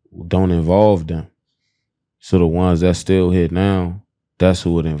don't involve them. So the ones that still here now, that's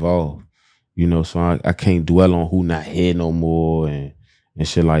who it involved. You know, so I can't dwell on who not here no more and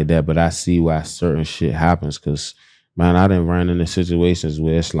shit like that. But I see why certain shit happens because, man, I done ran into situations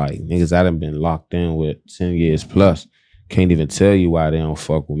where it's like niggas I done been locked in with 10 years plus. Can't even tell you why they don't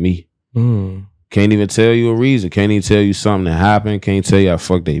fuck with me. Can't even tell you a reason. Can't even tell you something that happened. Can't tell you I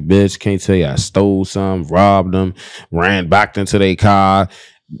fucked they bitch. Can't tell you I stole something, robbed them, ran back into their car.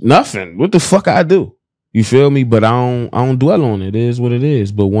 Nothing. What the fuck I do? You feel me? But I don't dwell on it. It is what it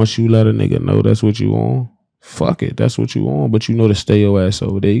is. But once you let a nigga know that's what you on, fuck it. That's what you on. But you know to stay your ass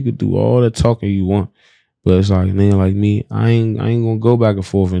over there. You could do all the talking you want. But it's like, nigga like me, I ain't gonna go back and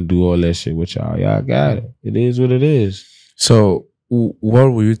forth and do all that shit with y'all. Y'all got it. It is what it is. So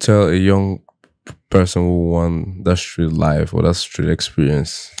what would you tell a young person who want that street life or that street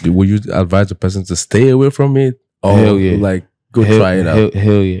experience? Would you advise the person to stay away from it? Or hell yeah. Like go try it out?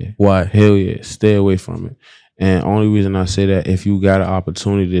 Hell yeah. Why? Hell yeah. Stay away from it. And only reason I say that, if you got an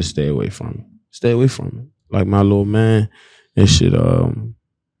opportunity to stay away from it, stay away from it. Like my little man and shit,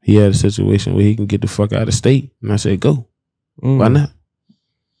 he had a situation where he can get the fuck out of state. And I said, go. Why not?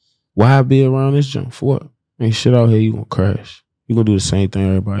 Why be around this junk? For what? Ain't shit out here, you gonna crash. You gonna do the same thing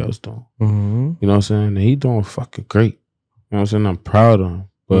everybody else doing. You know what I'm saying? And he doing fucking great. You know what I'm saying? I'm proud of him.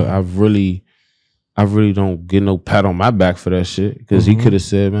 But I really don't get no pat on my back for that shit. Because he could have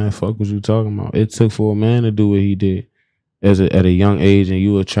said, man, fuck what you talking about. It took for a man to do what he did at a young age, and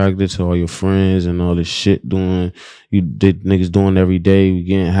you attracted to all your friends and all this shit doing. You did niggas doing every day. We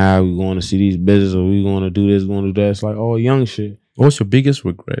getting high. We going to see these bitches, or we going to do this, going to do that. It's like all young shit. What's your biggest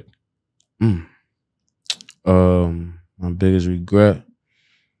regret? My biggest regret.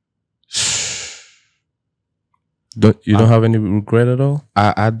 You don't have any regret at all?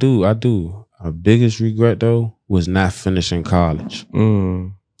 I do. My biggest regret though was not finishing college.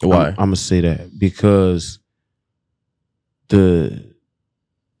 Why? I'm gonna say that because the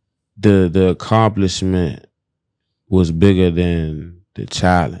accomplishment was bigger than the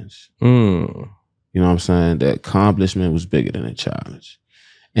challenge. You know what I'm saying? The accomplishment was bigger than the challenge.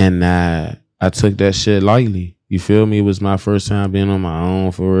 And I took that shit lightly. You feel me? It was my first time being on my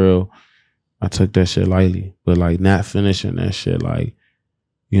own for real. I took that shit lightly. But like not finishing that shit, like,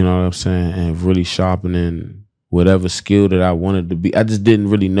 you know what I'm saying? And really sharpening whatever skill that I wanted to be. I just didn't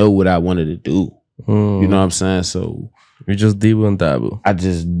really know what I wanted to do. You know what I'm saying? So you just dabble and dabble. I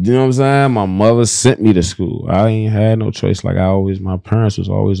just, you know what I'm saying? My mother sent me to school. I ain't had no choice. Like my parents was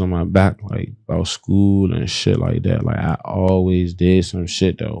always on my back, like about school and shit like that. Like I always did some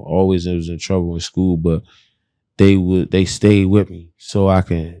shit though. Always was in trouble in school, but they stayed with me so I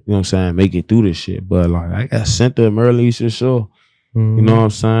can, you know what I'm saying, make it through this shit. But like I got sent to Merleys for sure. You know what I'm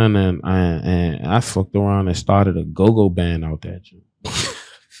saying? And I fucked around and started a go-go band out there.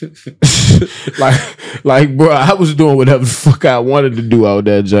 like, bro, I was doing whatever the fuck I wanted to do out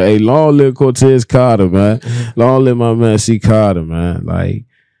there. Hey, long live Cortez Carter, man. Long live my man C. Carter, man. Like,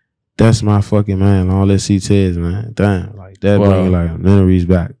 that's my fucking man. Long live C. Tez, man. Damn, like that bring like memories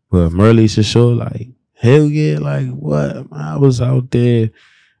back. But Merleys for sure, like, hell yeah, like what? Man, I was out there,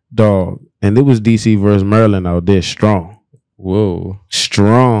 dog. And it was DC versus Maryland out there strong. Whoa.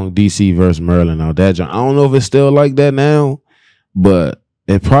 Strong DC versus Maryland out there. I don't know if it's still like that now, but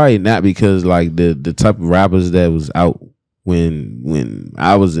it probably not, because like the type of rappers that was out when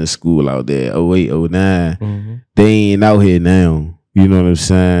I was in school out there, 08, 09, they ain't out here now. You know what I'm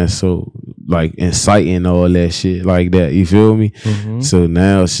saying? So like inciting all that shit like that. You feel me? So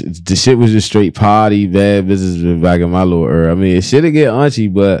now the shit was just straight party, bad business back in my little era. I mean, it should have get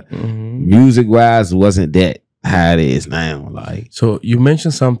unchy, but music wise wasn't that how it is now. Like, so you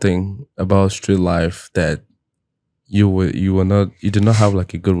mentioned something about StreetLife that you did not have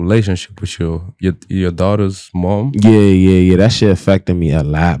like a good relationship with your daughter's mom. Yeah. That shit affected me a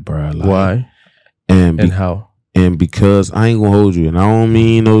lot, bro. Like, why? And How? And because I ain't gonna hold you, and I don't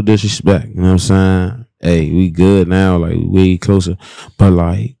mean no disrespect, you know what I'm saying? Hey, we good now, like way closer. But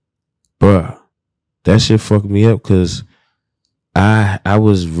like, bruh, that shit fucked me up because I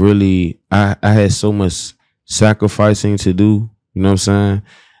was really I had so much sacrificing to do, you know what I'm saying,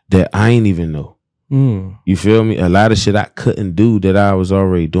 that I ain't even know. You feel me? A lot of shit I couldn't do that I was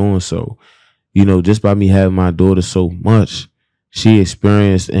already doing. So, you know, just by me having my daughter so much, she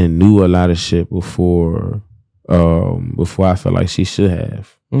experienced and knew a lot of shit before I felt like she should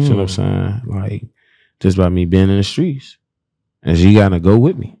have. You know what I'm saying? Like, just by me being in the streets. And she gotta go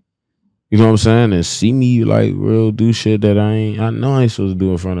with me. You know what I'm saying? And see me like real do shit that I know I ain't supposed to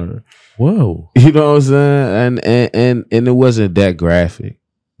do in front of her. Whoa. You know what I'm saying? And it wasn't that graphic.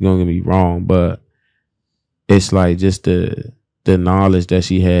 Don't get me wrong, but it's like just the knowledge that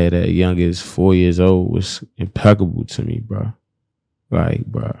she had at young as 4 years old was impeccable to me, bro. Like,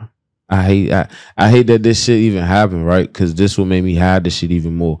 bro, I hate that this shit even happened, right? Because this will make me hide this shit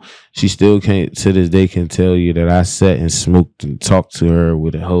even more. She still can't, to this day, can tell you that I sat and smoked and talked to her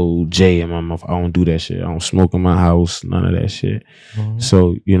with a whole J in my mouth. I don't do that shit. I don't smoke in my house, none of that shit.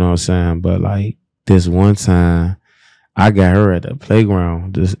 So, you know what I'm saying? But like, this one time, I got her at the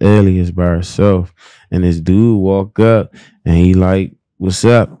playground, this alias by herself. And this dude walk up and he like, what's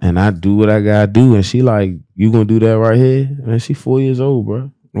up? And I do what I gotta do. And she like, you gonna do that right here? And she 4 years old,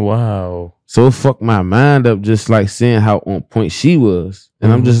 bro. Wow. So it fucked my mind up just like seeing how on point she was.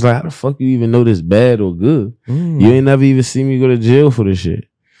 And I'm just like, how the fuck you even know this bad or good? You ain't never even seen me go to jail for this shit.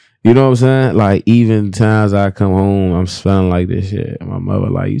 You know what I'm saying? Like, even times I come home, I'm smelling like this shit. And my mother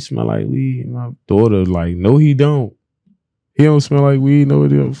like, you smell like weed? And my daughter like, no, he don't. He don't smell like weed. No,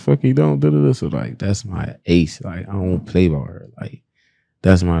 the fuck he don't. Da-da-da. So like, that's my ace. Like, I don't play about her. Like,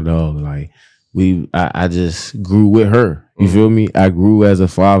 that's my dog. Like, I just grew with her. You feel me? I grew as a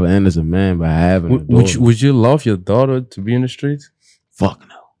father and as a man by having a daughter. Would you love your daughter to be in the streets? Fuck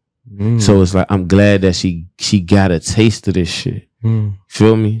no. So it's like, I'm glad that she got a taste of this shit.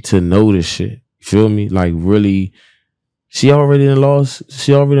 Feel me? To know this shit. Feel me? Like, really, she already done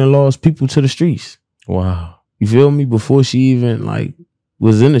lost people to the streets. Wow. You feel me? Before she even like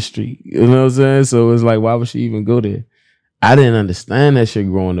was in the street. You know what I'm saying? So it's like, why would she even go there? I didn't understand that shit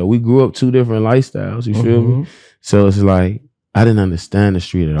growing up. We grew up two different lifestyles. You feel me? So it's like, I didn't understand the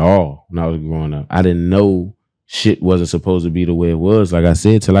street at all when I was growing up. I didn't know shit wasn't supposed to be the way it was. Like I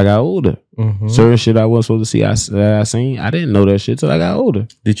said, till I got older. Certain shit I wasn't supposed to see, I seen. I didn't know that shit till I got older.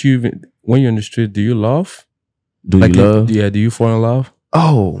 Did you even, when you're in the street, do you love? Do you love? Do you fall in love?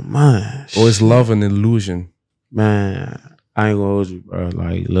 Oh, man. Or is love an illusion? Man, I ain't gonna hold you, bro.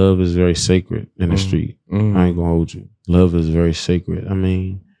 Like, love is very sacred in the street. I ain't gonna hold you. Love is very sacred. I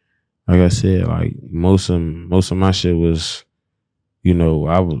mean, like I said, like most of my shit was, you know,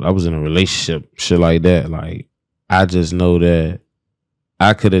 I was in a relationship, shit like that. Like, I just know that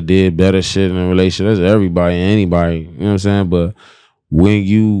I could have did better shit in a relationship. That's everybody and anybody, you know what I'm saying? But when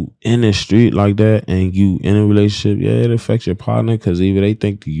you in the street like that and you in a relationship, yeah, it affects your partner because either they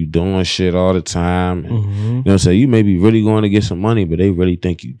think that you doing shit all the time. And, you know what I'm saying? You may be really going to get some money, but they really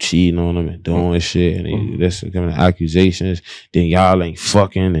think you cheating on them and doing shit. And that's kind of accusations. Then y'all ain't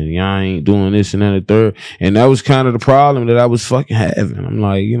fucking and y'all ain't doing this and that and the third. And that was kind of the problem that I was fucking having. I'm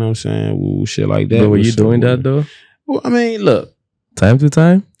like, you know what I'm saying? Well, shit like that. But were you doing that though? Well, I mean, look. Time to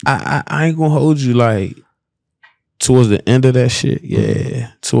time? I ain't gonna hold you like, towards the end of that shit,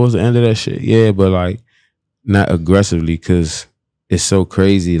 yeah. Towards the end of that shit, yeah. But like, not aggressively, because it's so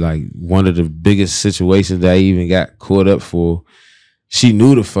crazy. Like, one of the biggest situations that I even got caught up for, she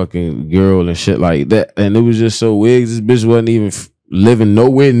knew the fucking girl and shit like that. And it was just so weird. This bitch wasn't even living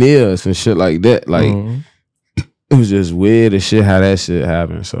nowhere near us and shit like that. Like, it was just weird as shit how that shit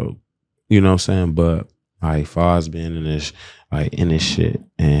happened. So, you know what I'm saying? But like, far as being in this, like, in this shit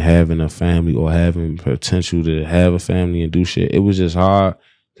and having a family or having potential to have a family and do shit, it was just hard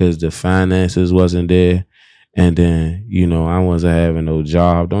because the finances wasn't there. And then, you know, I wasn't having no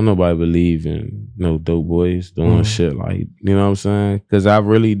job. Don't nobody believe in no dope boys doing shit like, you know what I'm saying? Because I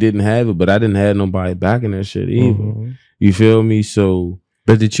really didn't have it, but I didn't have nobody backing that shit either. You feel me? So.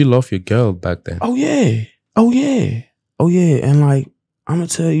 But did you love your girl back then? Oh, yeah. Oh, yeah. Oh yeah, and like I'm gonna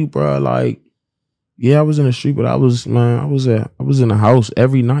tell you, bro. Like, yeah, I was in the street, but I was in the house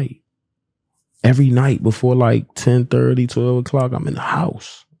every night. Every night before like 10:30, 12 o'clock, I'm in the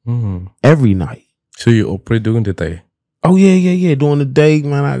house. Every night. So you operate during the day? Oh yeah. During the day,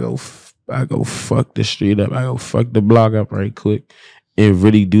 man, I go fuck the street up. I go fuck the block up right quick and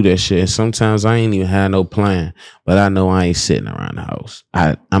really do that shit. And sometimes I ain't even had no plan, but I know I ain't sitting around the house.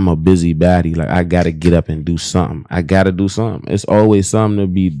 I'm a busy baddie. Like, I gotta get up and do something. I gotta do something. It's always something to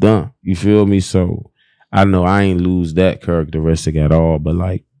be done. You feel me? So I know I ain't lose that characteristic at all. But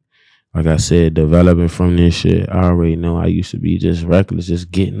like I said, developing from this shit, I already know I used to be just reckless,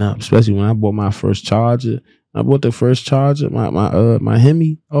 just getting up. Especially when I bought my first charger. I bought the first charger, my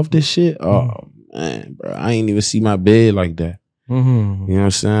Hemi off this shit. Oh man, bro, I ain't even see my bed like that. You know what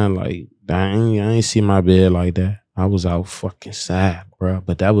I'm saying? Like, I ain't see my bed like that. I was out fucking sad, bro.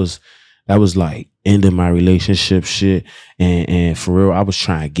 But that was like ending my relationship shit. And for real, I was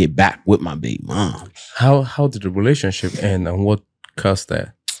trying to get back with my baby moms. How did the relationship end, and what caused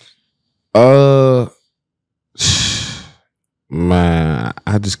that? Man,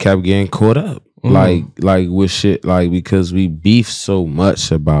 I just kept getting caught up. Like with shit, like, because we beef so much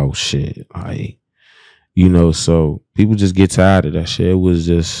about shit. Like, you know, so people just get tired of that shit. It was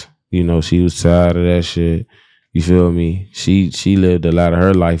just, you know, she was tired of that shit. You feel me? She lived a lot of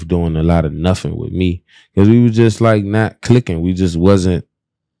her life doing a lot of nothing with me. Because we was just like not clicking. We just wasn't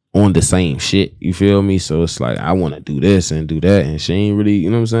on the same shit. You feel me? So it's like, I want to do this and do that. And she ain't really, you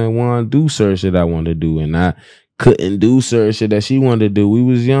know what I'm saying, want to do certain shit I want to do. And I couldn't do certain shit that she wanted to do. We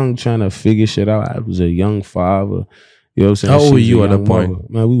was young trying to figure shit out. I was a young father. You know what I'm saying? How old were you at that point?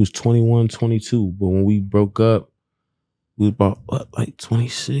 Man, we was 21, 22. But when we broke up, we was about, what, like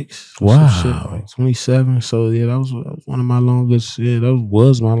 26? Wow. Shit, like 27. So yeah, that was one of my longest, that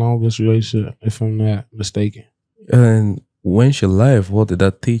was my longest relationship, if I'm not mistaken. And when she left, what did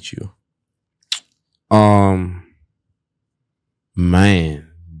that teach you?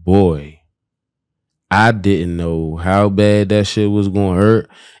 Man, boy, I didn't know how bad that shit was gonna hurt.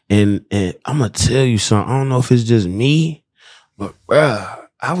 And I'm gonna tell you something. I don't know if it's just me, but bruh,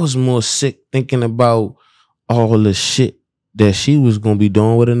 I was more sick thinking about all the shit that she was gonna be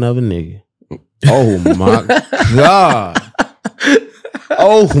doing with another nigga. Oh my God.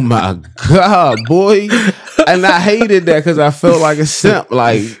 Oh my God, boy. And I hated that because I felt like a simp.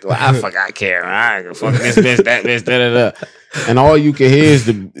 Like, I forgot Karen. I ain't gonna fuck this bitch, that bitch, da. And all you can hear is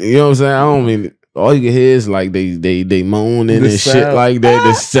you know what I'm saying? I don't mean, all you can hear is like they moaning and shit like that.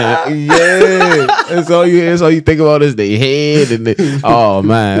 The sound. Yeah. That's all you hear. That's all you think about is they head and oh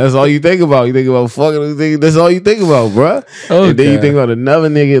man, that's all you think about. You think about fucking, that's all you think about, bruh. Okay. And then you think about another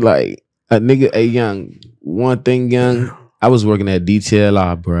nigga, like a young, one thing young. I was working at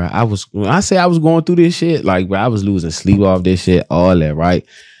DTLR, bro. When I say I was going through this shit, like, bro, I was losing sleep off this shit, all that, right?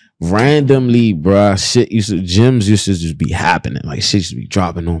 Randomly, bro, gyms used to just be happening. Like, shit used to be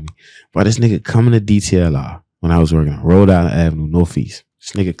dropping on me. Bro, this nigga coming to DTLR when I was working on Rhode Island Avenue, Northeast.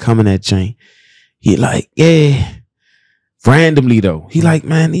 This nigga coming at chain. He like, yeah. Randomly, though. He like,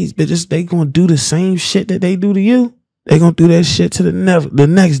 man, these bitches, they gonna do the same shit that they do to you. They gonna do that shit to the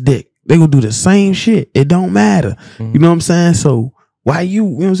next dick. They gonna do the same shit. It don't matter. You know what I'm saying? So why you know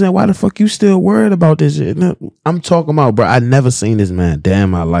what I'm saying? Why the fuck you still worried about this shit? No, I'm talking about, bro, I never seen this man day in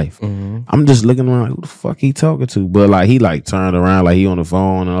my life. I'm just looking around like, who the fuck he talking to? But like, he like turned around like he on the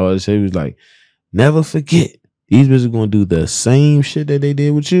phone and all this shit. He was like, never forget, these bitches gonna do the same shit that they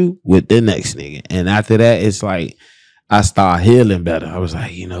did with you with the next nigga. And after that, it's like, I start healing better. I was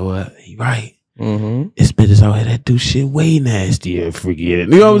like, you know what? He right. This bitches out here that do shit way nastier. Forget it.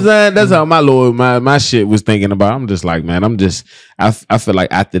 You know what I'm saying? That's how my shit was thinking about. I'm just like, man, I feel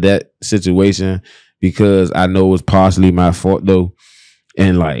like after that situation, because I know it was partially my fault though,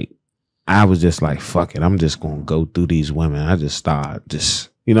 and like I was just like, fuck it, I'm just gonna go through these women. I just start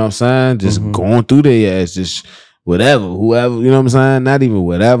you know what I'm saying? Just going through their ass, just whatever, whoever, you know what I'm saying? Not even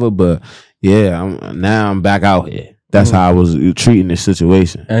whatever, but yeah, I'm back out here. That's how I was treating the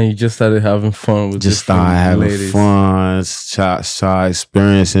situation. And you just started having fun with just started having ladies. Fun, start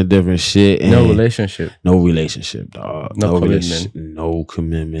experiencing different shit. And no relationship, dog. No commitment, no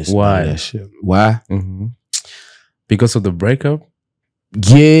commitments. Why? That shit. Why? Because of the breakup.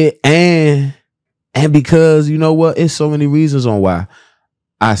 Yeah, and because you know what? It's so many reasons on why.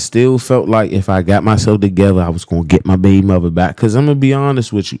 I still felt like if I got myself together, I was going to get my baby mother back. Because I'm going to be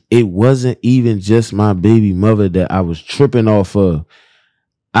honest with you, it wasn't even just my baby mother that I was tripping off of.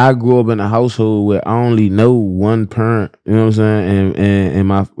 I grew up in a household where I only know one parent, you know what I'm saying, and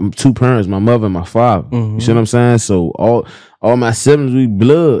my two parents, my mother and my father. You see what I'm saying? So all my siblings, we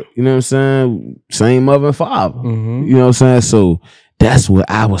blood, you know what I'm saying? Same mother and father. You know what I'm saying? So that's what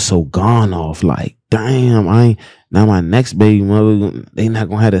I was so gone off. Like, damn, now my next baby mother, they not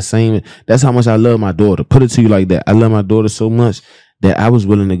gonna have the same. That's how much I love my daughter. Put it to you like that. I love my daughter so much that I was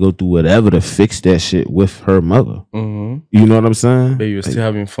willing to go through whatever to fix that shit with her mother. You know what I'm saying? But you're still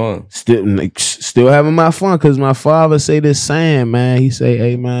having fun. Still having my fun, because my father say this saying, man. He say,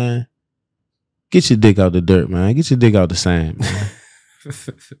 hey, man, get your dick out the dirt, man. Get your dick out the sand, man.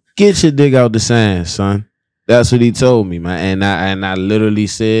 Get your dick out the sand, son. That's what he told me, man. And I literally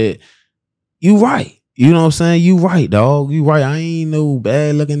said, you right. You know what I'm saying? You right, dog. You right. I ain't no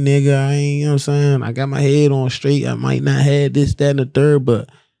bad looking nigga. I ain't, you know what I'm saying? I got my head on straight. I might not have this, that, and the third, but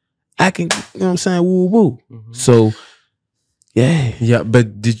I can, you know what I'm saying? Woo, woo. So, yeah. Yeah,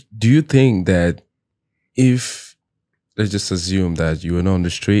 but do you think that if, let's just assume that you were not on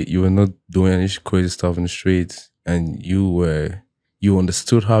the street, you were not doing any crazy stuff in the streets, and you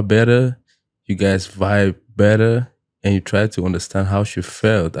understood her better, you guys vibe better, and you tried to understand how she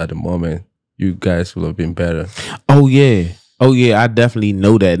felt at the moment, you guys will have been better? Oh yeah, I definitely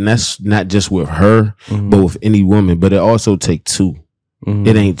know that, and that's not just with her, but with any woman. But it also take two.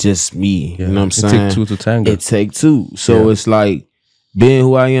 It ain't just me. You know what I'm saying? It take two to tango. It take two. So it's like being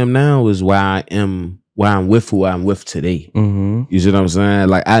who I am now is why I'm with who I'm with today. You see what I'm saying?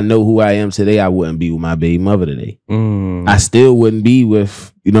 Like, I know who I am today. I wouldn't be with my baby mother today. I still wouldn't be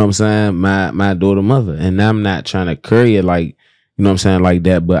with, you know what I'm saying, my daughter mother. And I'm not trying to curry it like, you know what I'm saying, like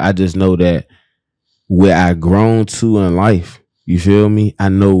that. But I just know that where I grown to in life, you feel me? I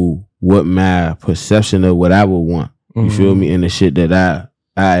know what my perception of what I would want. You feel me? And the shit that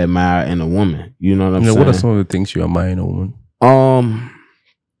I admire in a woman. You know what I'm saying? What are some of the things you admire in a woman?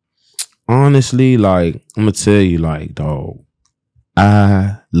 Honestly, like, I'm gonna tell you, like, dog,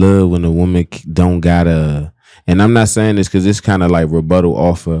 I love when a woman don't gotta, and I'm not saying this because it's kind of like rebuttal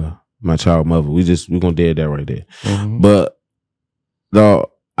off of my child mother. We're gonna dead that right there. But dog,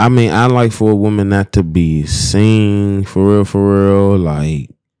 I mean, I like for a woman not to be seen for real. Like,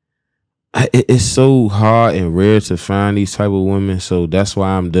 it's so hard and rare to find these type of women. So that's why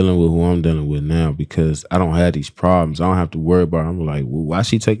I'm dealing with who I'm dealing with now, because I don't have these problems. I don't have to worry about it. I'm like, well, why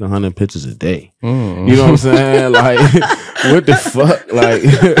she taking 100 pictures a day? You know what I'm saying? Like, what the fuck? Like,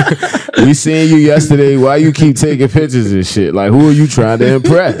 we seen you yesterday. Why you keep taking pictures and shit? Like, who are you trying to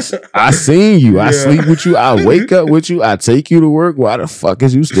impress? I seen you. I sleep with you. I wake up with you. I take you to work. Why the fuck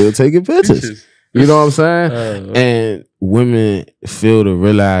is you still taking pictures? You know what I'm saying? And women fail to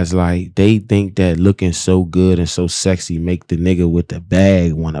realize, like, they think that looking so good and so sexy make the nigga with the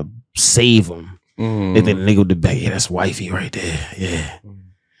bag want to save them. They think the nigga with the bag, yeah, that's wifey right there. Yeah.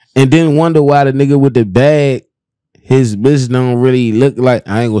 And then wonder why the nigga with the bag, his bitch don't really look like,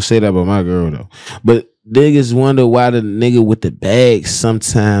 I ain't gonna say that about my girl though, but niggas wonder why the nigga with the bag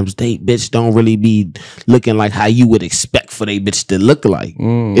sometimes they bitch don't really be looking like how you would expect for they bitch to look like.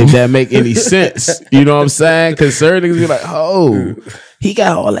 If that make any sense. You know what I'm saying? Because certain niggas be like, oh, he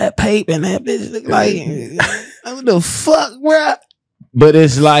got all that paper and that bitch look like, what the fuck, bro? But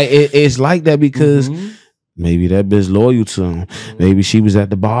it's like that because maybe that bitch loyal to him. Maybe she was at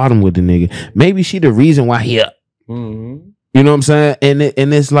the bottom with the nigga. Maybe she the reason why he up. You know what I'm saying? And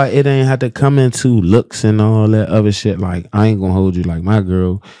it's like, it ain't have to come into looks and all that other shit. Like, I ain't gonna hold you. Like, my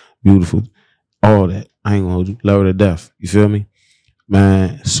girl, beautiful, all that. I ain't gonna hold you. Love her to death. You feel me?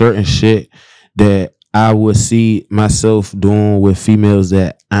 Man, certain shit that I would see myself doing with females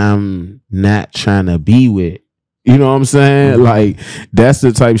that I'm not trying to be with. You know what I'm saying? Like, that's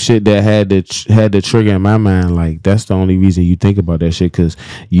the type of shit that had the trigger in my mind. Like, that's the only reason you think about that shit, because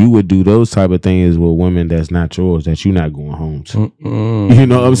you would do those type of things with women that's not yours, that you're not going home to. You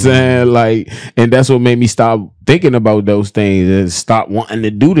know what I'm saying? Like, and that's what made me stop thinking about those things and stop wanting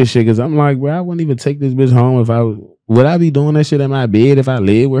to do this shit, because I'm like, bro, I wouldn't even take this bitch home if would I be doing that shit in my bed if I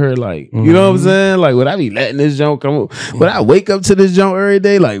live with her? Like, you know what I'm saying? Like, would I be letting this junk come up? Would I wake up to this junk every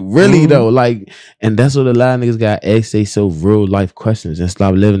day? Like, really though? Like, and that's what a lot of niggas got to ask themselves real life questions and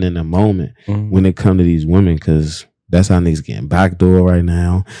stop living in the moment when it come to these women, because that's how niggas getting backdoor right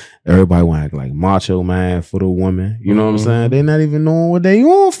now. Everybody want to act like macho man for the woman. You know what I'm saying? They not even knowing what they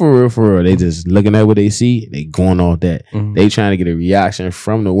want for real. They just looking at what they see. They going off that. They trying to get a reaction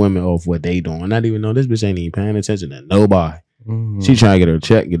from the women of what they doing. Not even know this bitch ain't even paying attention to nobody. She trying to get her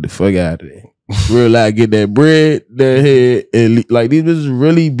check, get the fuck out of there. Real like get that bread, that head, and like these bitches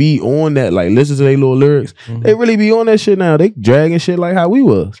really be on that. Like, listen to their little lyrics. They really be on that shit now. They dragging shit like how we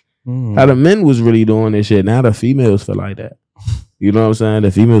was. How the men was really doing this shit. Now the females feel like that. You know what I'm saying?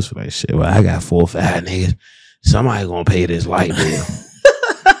 The females feel like, shit, well, I got 4 or 5 niggas. Somebody gonna pay this light bill.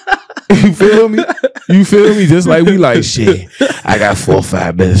 You feel me? You feel me? Just like we like, shit, I got 4 or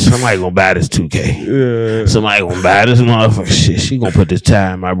 5 bitches. Somebody gonna buy this 2K. Yeah. Somebody gonna buy this motherfucker. Shit, she gonna put this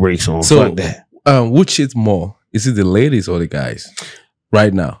tire in my brakes on. So, fuck that. Which is more? Is it the ladies or the guys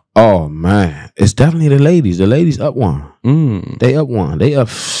right now? Oh man, it's definitely the ladies. The ladies up one. They up one. They up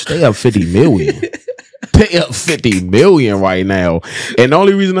 50 million. They up 50 million right now. And the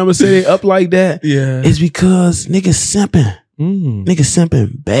only reason I'm gonna say they up like that is because niggas simping. Niggas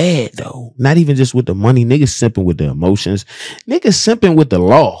simping bad though. Not even just with the money. Niggas simping with the emotions. Niggas simping with the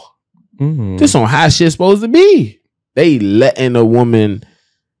law. This on how shit's supposed to be. They letting a woman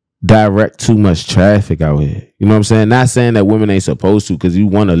direct too much traffic out here. You know what I'm saying? Not saying that women ain't supposed to, because you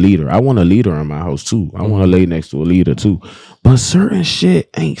want a leader. I want a leader in my house too. I want to lay next to a leader too. But certain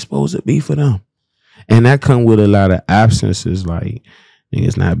shit ain't supposed to be for them. And that come with a lot of absences, like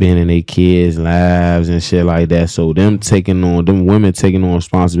niggas not being in their kids' lives and shit like that. So them women taking on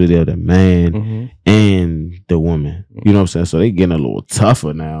responsibility of the man and the woman. You know what I'm saying? So they getting a little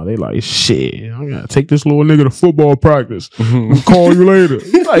tougher now. They like, shit, I gotta take this little nigga to football practice. We'll call you later.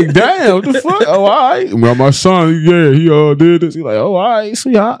 He's like, damn, what the fuck? Oh, all right. Well, my son, he did this. He's like, oh, all right,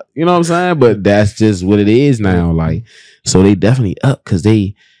 sweetheart. You know what I'm saying? But that's just what it is now. Like, so they definitely up because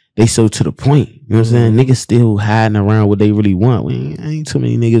they so to the point. You know what I'm saying? Niggas still hiding around what they really want. Ain't too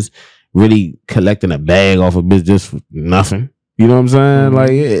many niggas really collecting a bag off a bitch just for nothing. You know what I'm saying?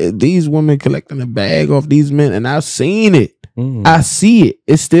 Like, these women collecting a bag off these men, and I've seen it. I see it.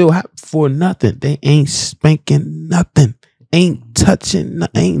 It's still for nothing. They ain't spanking nothing. Ain't touching,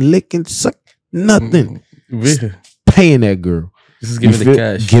 ain't licking, suck nothing. Paying that girl. Just giving the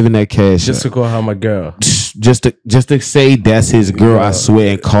cash. Giving that cash. Just to call her my girl. Just to say that's his girl, I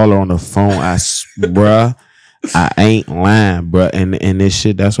swear, and call her on the phone. Bruh, I ain't lying, bruh. And this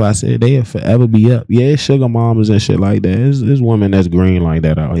shit, that's why I said they'll forever be up. Yeah, it's sugar mamas and shit like that. There's women that's green like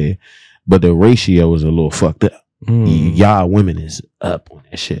that out here. But the ratio is a little fucked up. Y'all women is up on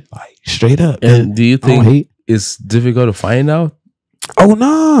that shit. Like, straight up. And do you think it's difficult to find out? Oh,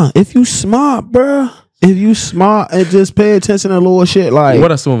 nah. If you smart, bruh. If you smart and just pay attention to little shit, like,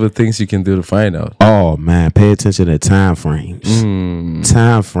 what are some of the things you can do to find out? Oh man, pay attention to time frames.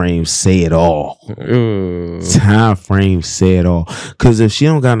 Time frames say it all. Time frames say it all. Cause if she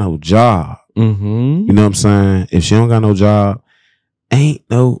don't got no job, you know what I'm saying? If she don't got no job, ain't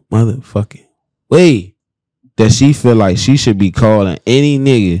no motherfucking way that she feel like she should be calling any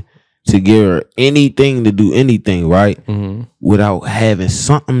nigga to give her anything to do anything, right? Without having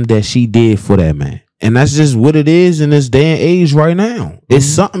something that she did for that man. And that's just what it is in this day and age right now. It's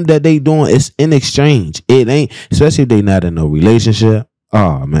something that they doing. It's in exchange. It ain't, especially if they not in no relationship.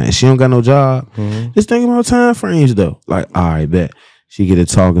 Oh man, she don't got no job. Just think about time frames though. Like, all right, bet she get it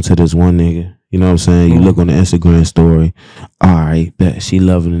talking to this one nigga. You know what I'm saying? You look on the Instagram story. All right, bet she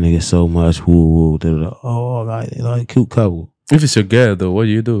loving the nigga so much. Oh, like cute couple. If it's your girl though, what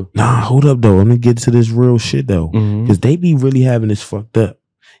do you do? Nah, hold up though. Let me get to this real shit though, because they be really having this fucked up.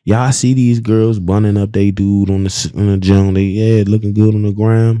 Y'all see these girls bunning up they dude on the gym. They looking good on the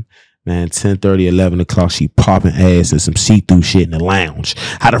ground. Man, 10:30, 11 o'clock, she popping ass and some see-through shit in the lounge.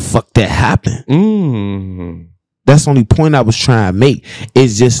 How the fuck that happen? That's the only point I was trying to make.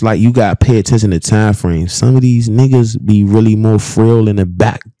 It's just like you gotta pay attention to time frames. Some of these niggas be really more frail in the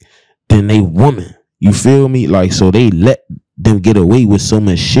back than they woman. You feel me? Like, so they let them get away with so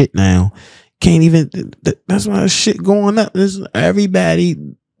much shit now. Can't even. That's why shit going up. This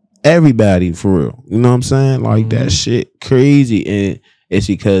everybody for real. You know what I'm saying? Like that shit crazy. And it's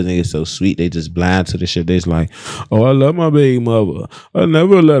because niggas so sweet, they just blind to the shit. They's like, oh, I love my baby mother. I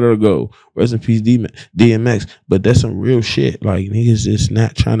never let her go. Rest in peace, DMX. But that's some real shit. Like, niggas just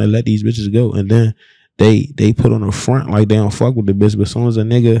not trying to let these bitches go. And then they put on the front like they don't fuck with the bitch. But as soon as a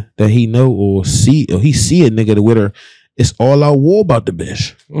nigga that he know or he see a nigga with her, it's all out war about the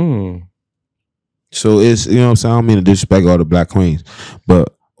bitch. So it's, you know what I'm saying? I don't mean to disrespect all the black queens,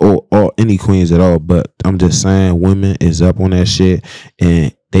 but or any queens at all, but I'm just saying women is up on that shit,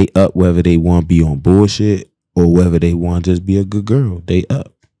 and they up whether they want to be on bullshit or whether they want to just be a good girl. They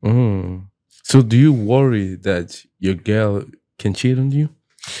up. So do you worry that your girl can cheat on you?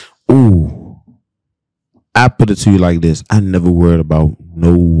 Ooh, I put it to you like this. I never worried about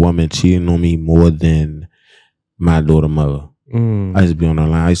no woman cheating on me more than my daughter mother. I used to be on the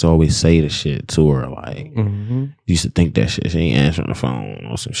line. I used to always say the shit to her. Like, used to think that shit. She ain't answering the phone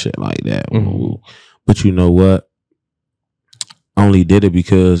or some shit like that. But you know what? only did it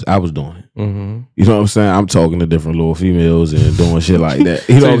because I was doing it. You know what I'm saying? I'm talking to different little females and doing shit like that.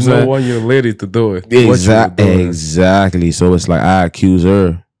 You know what I'm saying? No one you're lady to do it. Exactly. So it's like I accuse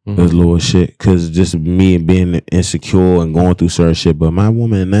her of little shit because just me being insecure and going through certain shit. But my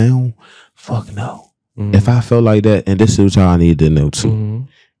woman now, fuck no. If I felt like that, and this is what y'all need to know too.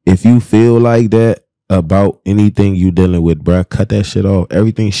 If you feel like that about anything you dealing with, bruh, cut that shit off.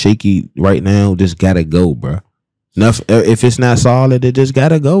 Everything shaky right now just gotta go, bruh. If it's not solid, it just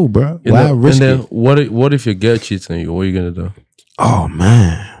gotta go, bro. Why risk it? What if your girl cheats on you? What are you gonna do? Oh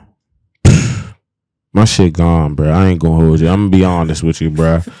man, my shit gone, bro. I ain't gonna hold you. I'm gonna be honest with you,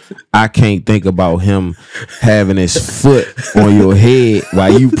 bro. I can't think about him having his foot on your head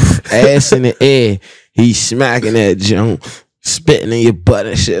while you ass in the air. He's smacking that junk, spitting in your butt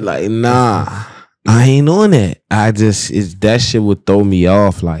and shit. Like, nah, I ain't on that. That shit would throw me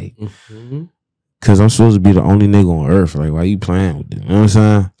off, like. Cause I'm supposed to be the only nigga on earth. Like, why you playing with it? You know what I'm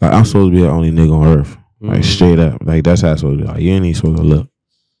saying? Like, I'm supposed to be the only nigga on earth. Like, straight up. Like, that's how it's supposed to be. Like, you ain't even supposed to look.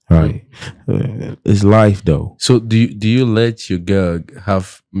 Right. It's life, though. So, do you let your girl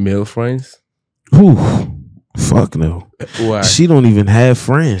have male friends? Whew. Fuck no. Why? She don't even have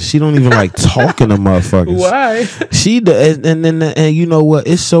friends. She don't even like talking to motherfuckers. Why? And you know what?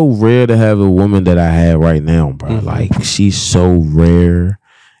 It's so rare to have a woman that I have right now, bro. Like, she's so rare.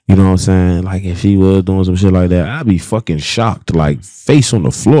 You know what I'm saying? Like, if she was doing some shit like that, I'd be fucking shocked. Like, face on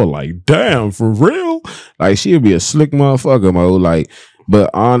the floor. Like, damn, for real? Like, she'd be a slick motherfucker, mo. Like, but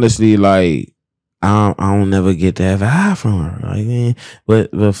honestly, like, I don't never get that vibe from her. Like, man,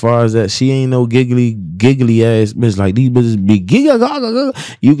 but as far as that, she ain't no giggly ass bitch. Like, these bitches be giggly.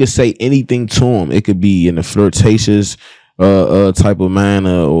 You can say anything to them. It could be in a flirtatious type of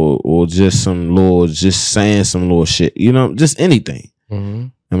manner, or just saying some little shit. You know, just anything.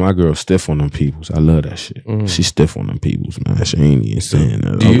 And my girl stiff on them peoples. I love that shit. She stiff on them peoples, man. She ain't even saying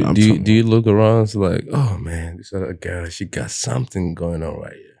that. Do you look around and like, oh man, this other girl, she got something going on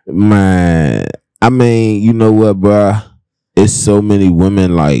right here? Man, I mean, you know what, bro? It's so many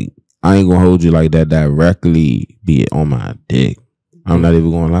women, like, I ain't gonna hold you like that directly be on my dick. I'm not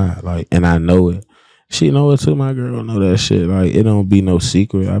even gonna lie. Like, and I know it. She know it too. My girl know that shit. Like, it don't be no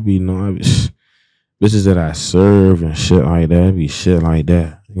secret. Bitches that I serve and shit like that, it be shit like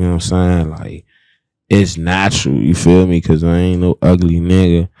that. You know what I'm saying? Like, it's natural, you feel me? Because I ain't no ugly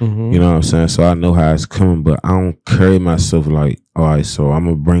nigga. You know what I'm saying? So I know how it's coming, but I don't carry myself like, all right, so I'm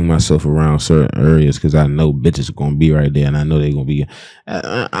going to bring myself around certain areas because I know bitches are going to be right there and I know they're going to be.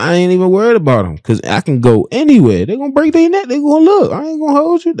 I ain't even worried about them because I can go anywhere. They're going to break their neck. They're going to look. I ain't going to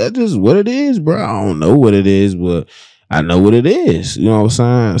hold you. That's just what it is, bro. I don't know what it is, but I know what it is. You know what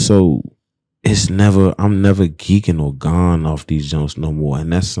I'm saying? So I'm never geeking or gone off these jumps no more.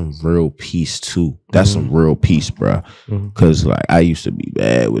 And that's some real peace too. That's some real peace, bro. Cause like I used to be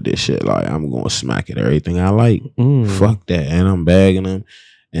bad with this shit. Like I'm going to smack at everything I like. Fuck that. And I'm bagging them.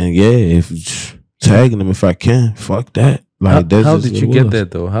 And yeah, if tagging them if I can. Fuck that. Like how did you get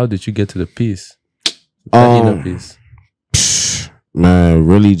that though? How did you get to the peace? Peace. Man,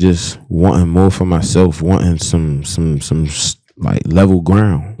 really just wanting more for myself, wanting some like level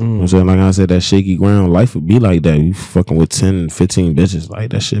ground. You know what I'm saying? Like I said, that shaky ground, life would be like that. You fucking with 10, 15 bitches,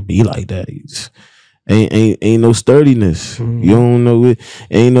 like that shit be like that. Ain't no sturdiness. You don't know it.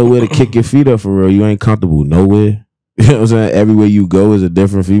 Ain't nowhere to kick your feet up for real. You ain't comfortable nowhere. You know what I'm saying? Everywhere you go is a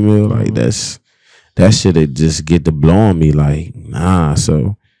different female. Like that shit that just get to blow on me. Like, nah.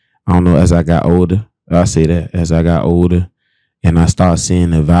 So I don't know, as I got older, as I got older, and I start seeing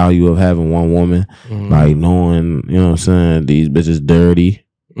the value of having one woman, like knowing, you know what I'm saying, these bitches dirty.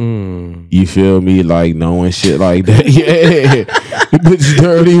 You feel me? Like knowing shit like that. Yeah. Bitches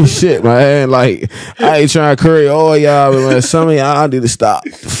dirty and shit, man. Like, I ain't trying to curry all y'all, but man, some of y'all need to stop.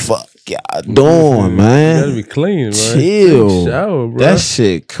 Fuck y'all doing, man. You gotta be clean, man. Chill. Shower, bro. That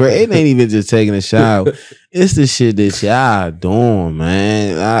shit crazy. It ain't even just taking a shower. It's the shit that y'all doing,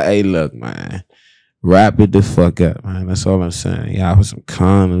 man. Hey, look, man. Wrap it the fuck up, man. That's all I'm saying. Y'all put some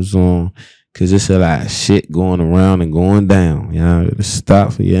condoms on, cause it's a lot of shit going around and going down. Y'all just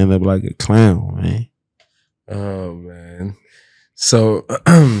stop for you end up like a clown, man. Oh man. So,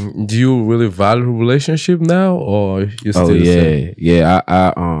 do you really value relationship now, or you still? Oh yeah.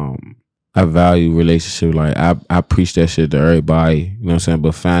 I value relationship. Like I preach that shit to everybody. You know what I'm saying?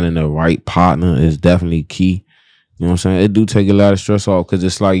 But finding the right partner is definitely key. You know what I'm saying? It do take a lot of stress off because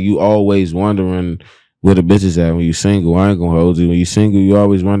it's like you always wondering where the bitch is at when you single. I ain't gonna hold you. When you single, you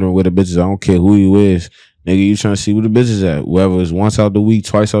always wondering where the bitch is. I don't care who you is. Nigga, you trying to see where the bitches at. Whether it's once out the week,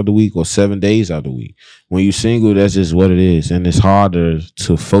 twice out the week, or 7 days out the week. When you single, that's just what it is. And it's harder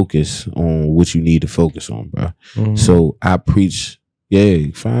to focus on what you need to focus on, bro. So I preach,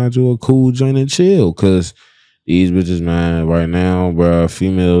 find you a cool joint and chill. Cause these bitches, man, right now, bro,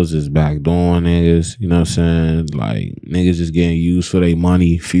 females is backdooring niggas. You know what I'm saying? Like, niggas is getting used for their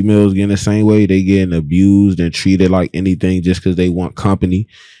money. Females getting the same way. They getting abused and treated like anything just because they want company.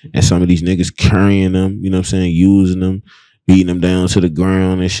 And some of these niggas carrying them, you know what I'm saying? Using them, beating them down to the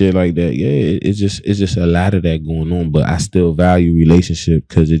ground and shit like that. Yeah, it's just a lot of that going on. But I still value relationship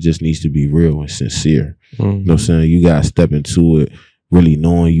because it just needs to be real and sincere. You know what I'm saying? You got to step into it really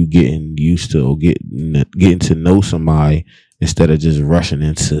knowing you getting used to or getting to know somebody instead of just rushing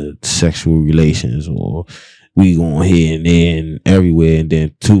into sexual relations or we going here and there and everywhere, and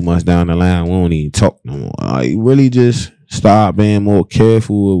then 2 months down the line we don't even talk no more. Like, really just start being more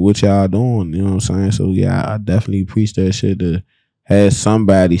careful with what y'all doing. You know what I'm saying? So yeah, I definitely preach that shit to have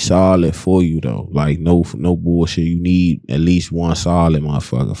somebody solid for you though. Like no bullshit. You need at least one solid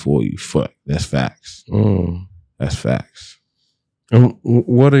motherfucker for you. Fuck, that's facts. That's facts. And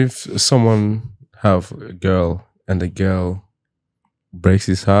what if someone have a girl and the girl breaks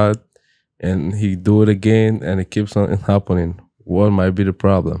his heart and he do it again and it keeps on happening? What might be the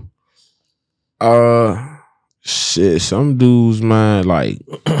problem? Shit, some dudes, man, like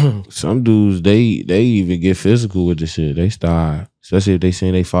some dudes, they even get physical with the shit. They start, especially if they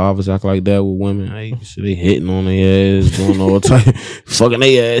seen their fathers act like that with women. They hitting on their ass, doing all type, fucking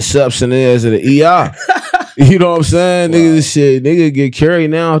their ass up, sending their ass to the ER. You know what I'm saying? Wow. Nigga get carried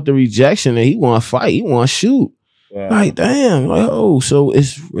now after rejection and he want to fight, he want to shoot. Wow. Like, damn, like, oh, so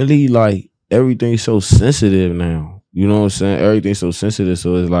it's really like everything's so sensitive now. You know what I'm saying? Everything's so sensitive.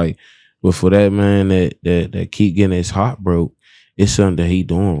 So it's like, but for that man that keep getting his heart broke, it's something that he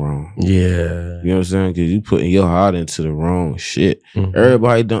doing wrong. Yeah. You know what I'm saying? Because you putting your heart into the wrong shit.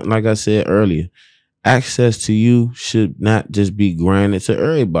 Everybody don't, like I said earlier, access to you should not just be granted to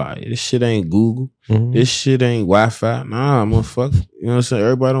everybody. This shit ain't Google. This shit ain't Wi-Fi. Nah, motherfucker. You know what I'm saying?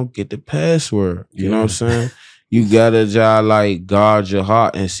 Everybody don't get the password. You know what I'm saying? You gotta just like guard your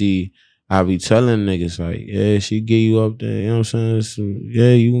heart and see. I be telling niggas like, yeah, she get you up there. You know what I'm saying?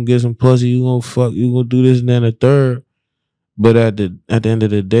 You gonna get some pussy. You gonna fuck. You gonna do this and then a third. But at the end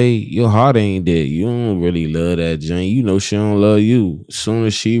of the day, your heart ain't there. You don't really love that Jane. You know she don't love you. As soon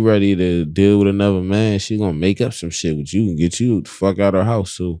as she ready to deal with another man, she gonna make up some shit with you and get you the fuck out of her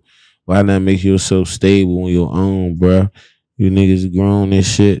house. So why not make yourself stable on your own, bruh? You niggas grown and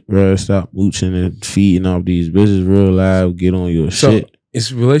shit, bruh. Stop mooching and feeding off these bitches real live. Get on your shit.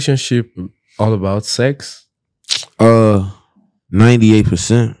 Is relationship all about sex?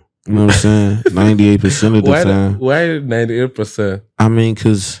 98%. You know what I'm saying? 98% of the time. Why 98%? I mean,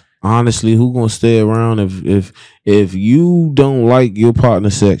 because honestly, who gonna stay around if you don't like your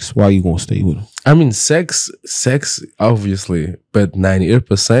partner's sex? Why you gonna stay with them? I mean, sex, obviously, but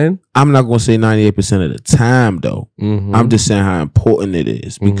 98%. I'm not gonna say 98% of the time though. I'm just saying how important it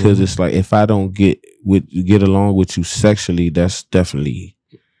is because it's like if I don't get along with you sexually, that's definitely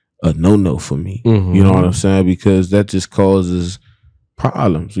a no for me. You know what I'm saying? Because that just causes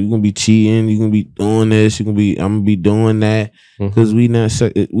problems. You're gonna be cheating. You're gonna be doing this. I'm gonna be doing that because we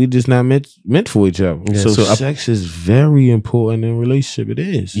just not meant for each other. Yeah, so sex is very important in a relationship. It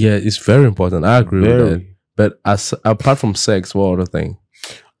is. Yeah, it's very important. I agree with that. But apart from sex, what other thing?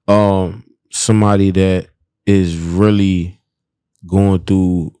 Somebody that is really going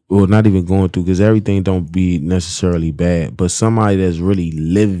through, or not even going through, because everything don't be necessarily bad. But somebody that's really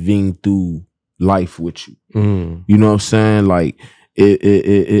living through life with you. You know what I'm saying? Like.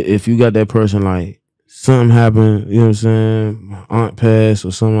 If you got that person like something happened, you know what I'm saying, my aunt passed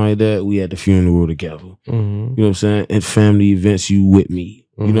or something like that, we at the funeral together. You know what I'm saying? At family events, you with me.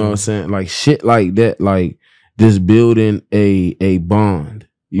 You know what I'm saying? Like shit like that, like just building a bond.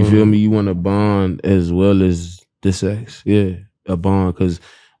 You feel me? You want a bond as well as the sex. Yeah, a bond. Because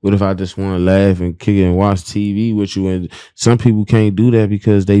what if I just want to laugh and kick it and watch TV with you? And some people can't do that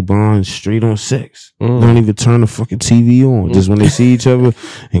because they bond straight on sex. Don't even turn the fucking TV on. Just when they see each other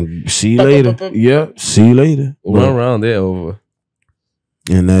and see you later. Yep, see you later. Run around there over.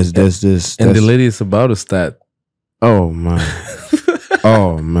 And that's just. And the lady is about to start. Oh man.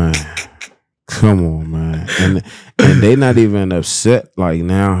 Oh man. Come on, man. And they not even upset like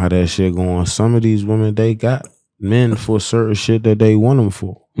now how that shit going. Some of these women, they got men for certain shit that they want them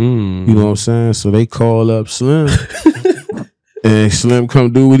for. You know what I'm saying? So they call up Slim and Slim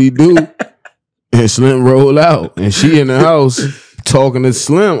come do what he do and Slim roll out and she in the house talking to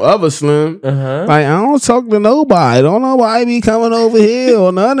Slim, other Slim. Like, I don't talk to nobody. Don't nobody be coming over here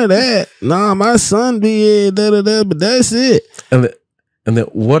or none of that. Nah, my son be here, but that's it. And then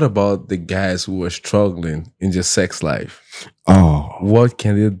what about the guys who are struggling in their sex life? Oh. What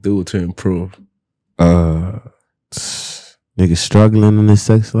can they do to improve? Niggas struggling in their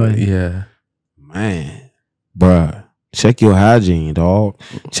sex life? Yeah. Man. Bruh. Check your hygiene, dog.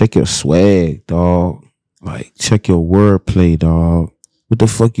 Check your swag, dog. Like, check your wordplay, dog. What the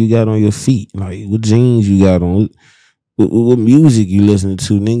fuck you got on your feet? Like, what jeans you got on? What music you listening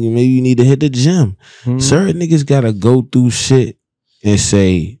to, nigga? Maybe you need to hit the gym. Certain niggas gotta go through shit and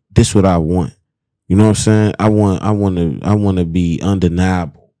say, this what I want. You know what I'm saying? I want to be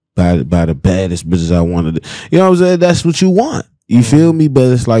undeniable by the baddest bitches I wanted to. You know what I'm saying? That's what you want. You feel me?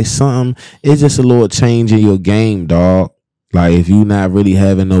 But it's like something, it's just a little change in your game, dog. Like, if you not really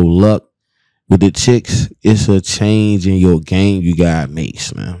having no luck with the chicks, it's a change in your game you gotta make,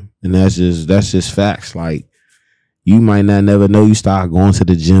 man. And that's just facts. Like, you might not never know. You start going to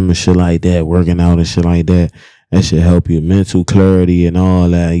the gym and shit like that, working out and shit like that. That should help your mental clarity and all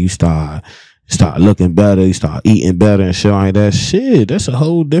that. You start looking better. You start eating better and shit like that. Shit, that's a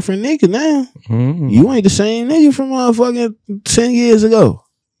whole different nigga now. You ain't the same nigga from motherfucking 10 years ago.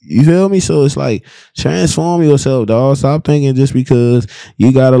 You feel me? So it's like, transform yourself, dog. Stop thinking just because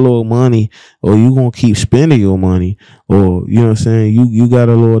you got a little money or you gonna keep spending your money, or you know what I'm saying, you got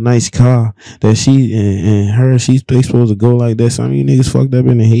a little nice car that she's supposed to go like that. Some of you niggas fucked up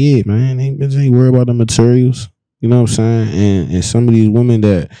in the head, man. Ain't worried about the materials. You know what I'm saying? And some of these women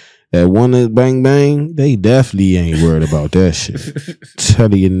that want to bang bang, they definitely ain't worried about that shit.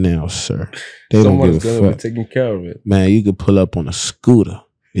 Tell you now, sir. They Someone's don't give a gonna fuck. be taking care of it. Man, you could pull up on a scooter.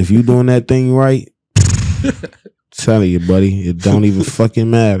 If you doing that thing right, tell you, buddy, it don't even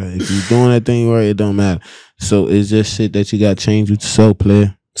fucking matter. If you doing that thing right, it don't matter. So it's just shit that you got to change with yourself,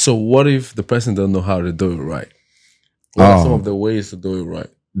 player. So what if the person don't know how to do it right? What are some of the ways to do it right?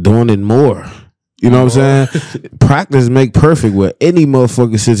 Doing it more. You know what I'm saying? Practice make perfect with any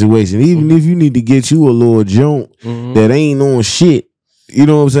motherfucking situation. Even if you need to get you a little joint that ain't on shit. You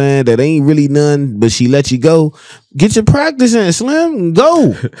know what I'm saying? That ain't really none, but she let you go. Get your practice in, Slim.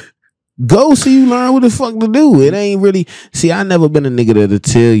 Go. Go so you learn what the fuck to do. It ain't really... See, I never been a nigga that'll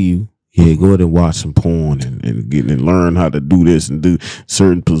tell you, yeah, go ahead and watch some porn and learn how to do this and do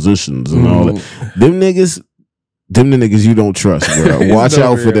certain positions and all that. Them the niggas you don't trust, bro. Watch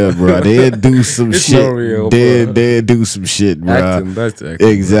out for them, bro. They'll do some shit. They'll do some shit, bro.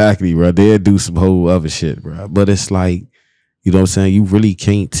 Exactly, bro. They'll do some whole other shit, bro. But it's like, you know what I'm saying? You really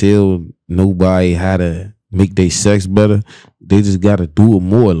can't tell nobody how to make their sex better. They just got to do it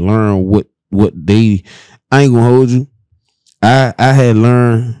more. Learn what they... I ain't gonna hold you. I had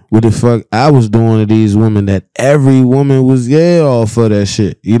learned what the fuck I was doing to these women that every woman was all for that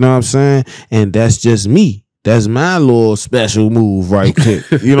shit. You know what I'm saying? And that's just me. That's my little special move right quick.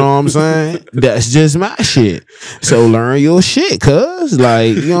 You know what I'm saying? That's just my shit. So learn your shit, cuz.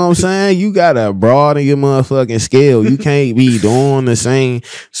 Like, you know what I'm saying? You gotta broaden your motherfucking scale. You can't be doing the same.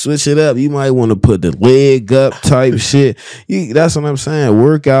 Switch it up. You might want to put the leg up type shit. That's what I'm saying.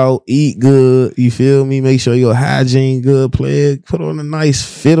 Work out, eat good. You feel me? Make sure your hygiene good. Put on a nice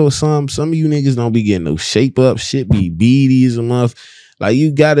fit or something. Some of you niggas don't be getting no shape up. Shit be beaties a month. Like,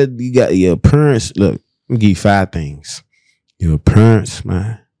 you got your appearance. Look. I'm gonna give you 5 things. Your appearance,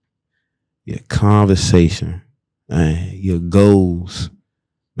 man. Your conversation, man. Your goals,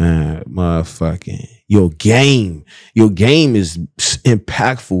 man. Motherfucking. Your game. Your game is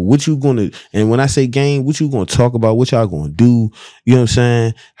impactful. What you gonna, and when I say game, what you gonna talk about? What y'all gonna do? You know what I'm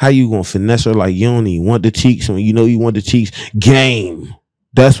saying? How you gonna finesse her like you don't even want the cheeks when you know you want the cheeks? Game.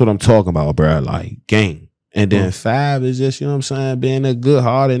 That's what I'm talking about, bro. Like, game. And then 5 is just, you know what I'm saying, being a good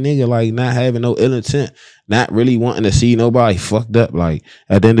hearted nigga, like not having no ill intent, not really wanting to see nobody fucked up. Like,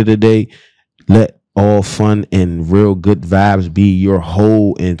 at the end of the day, let all fun and real good vibes be your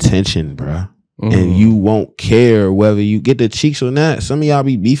whole intention, bruh. And you won't care whether you get the cheeks or not. Some of y'all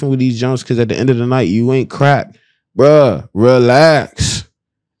be beefing with these junks because at the end of the night, you ain't crack. Bruh, relax.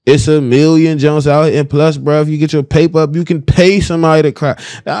 It's a million Jones out here. And plus, bro, if you get your paper up, you can pay somebody to crack.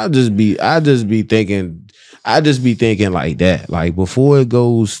 I just be thinking like that. Like, before it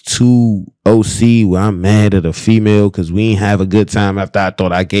goes to OC where I'm mad at a female because we ain't have a good time after I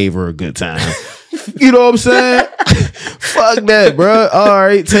thought I gave her a good time. You know what I'm saying? Fuck that, bro. All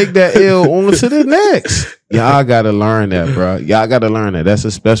right, take that L on to the next. Y'all gotta learn that, bro. Y'all gotta learn that. That's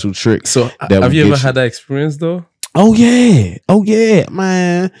a special trick. So have you ever had that experience though? Oh yeah,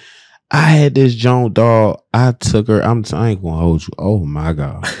 man. I had this Joan dog. I took her. I ain't gonna hold you. Oh my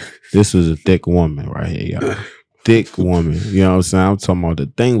God. This was a thick woman right here, y'all. thick woman. You know what I'm saying? I'm talking about the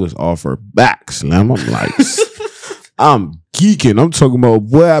thing was off her back, Slim. I'm like, I'm geeking. I'm talking about,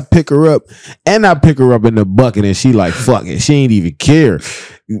 boy, I pick her up and I pick her up in the bucket and she like, fuck it. She ain't even care.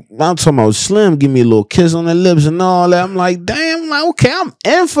 I'm talking about Slim, give me a little kiss on the lips and all that. I'm like, damn, like, okay, I'm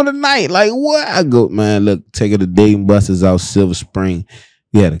in for the night. Like, what? I go, man, look, take her to Dave and Buster's out Silver Spring.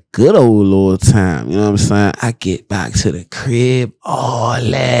 We had a good old little time. You know what I'm saying? I get back to the crib, all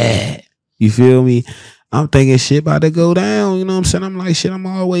that. You feel me? I'm thinking shit about to go down. You know what I'm saying? I'm like, shit, I'm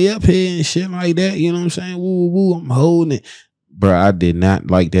all the way up here and shit like that. You know what I'm saying? Woo, woo, I'm holding it. Bro, I did not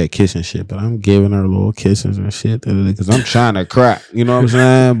like that kissing shit, but I'm giving her little kisses and shit because I'm trying to crack. You know what I'm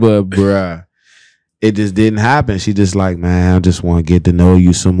saying? But, bro, it just didn't happen. She just like, man, I just want to get to know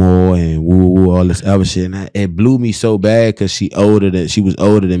you some more and woo, woo, all this other shit. And it blew me so bad because she was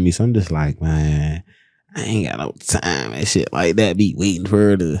older than me. So I'm just like, man, I ain't got no time and shit like that. Be waiting for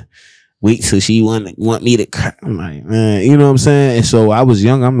her to wait till she want me to cry. I'm like, man, you know what I'm saying? And so I was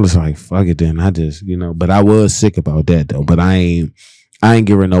young. I'm just like, fuck it then. I just, but I was sick about that though. But I ain't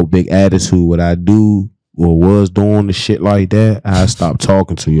giving no big attitude. What I do or was doing the shit like that, I stopped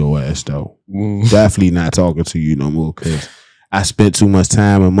talking to your ass though. Definitely not talking to you no more because I spent too much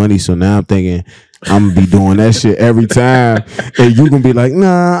time and money. So now I'm thinking I'm gonna be doing that shit every time, and you gonna be like,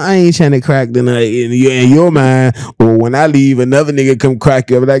 nah, I ain't trying to crack tonight in your mind. Or when I leave, another nigga come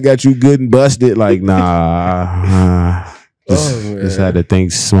crack you, but I got you good and busted. Like, nah, just had to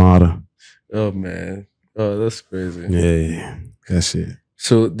think smarter. Oh man, oh that's crazy. Yeah, that's it.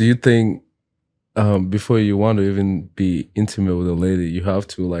 So, do you think before you want to even be intimate with a lady, you have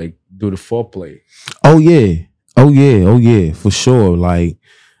to like do the foreplay? Oh yeah, for sure. Like,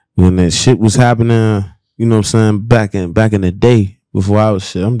 when that shit was happening, you know what I'm saying, back in the day before I was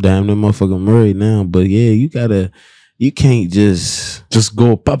shit, I'm damn near motherfucking married now. But yeah, you can't just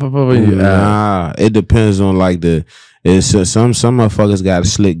go pop. Nah, it depends on like some motherfuckers got a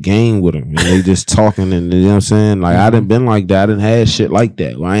slick game with them and they just talking and you know what I'm saying. Like I done been like that. I done had shit like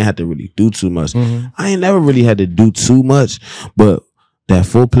that where I ain't had to really do too much. I ain't never really had to do too much, but that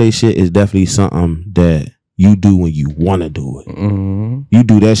foreplay shit is definitely something that you do when you want to do it. You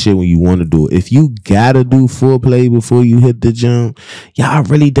do that shit when you want to do it. If you gotta do foreplay before you hit the jump, y'all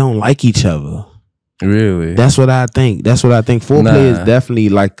really don't like each other. Really? That's what I think. Foreplay is definitely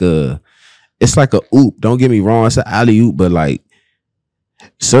like it's like a oop. Don't get me wrong, it's an alley oop, but like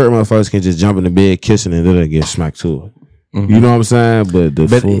certain motherfuckers can just jump in the bed kissing and then they get smacked to it. You know what I'm saying?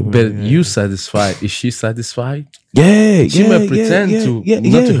 But you satisfied? Is she satisfied? Yeah, she might pretend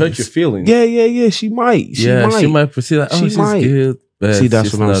not to hurt your feelings. Yeah. She might. She might pretend like, oh, she's good. But see,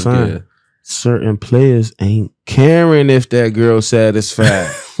 that's what I'm saying. Good. Certain players ain't caring if that girl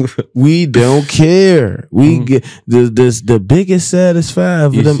satisfied. We don't care. We get the biggest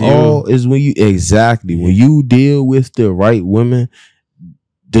satisfied for them all is when you deal with the right women.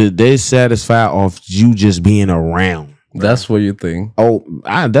 They're satisfied off you just being around. That's what you think. Oh,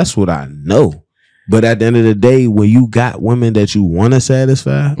 that's what I know. But at the end of the day, when you got women that you want to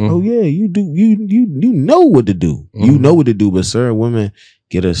satisfy, oh yeah, you do. You know what to do. You know what to do. But certain women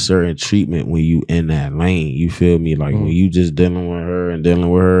get a certain treatment when you in that lane. You feel me? Like when you just dealing with her and dealing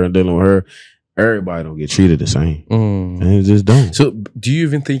with her and dealing with her, everybody don't get treated the same. And it just don't. So do you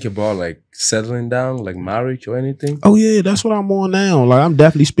even think about like settling down, like marriage or anything? Oh yeah, that's what I'm on now. Like I'm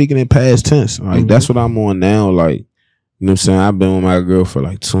definitely speaking in past tense. Like that's what I'm on now. Like, you know what I'm saying? I've been with my girl for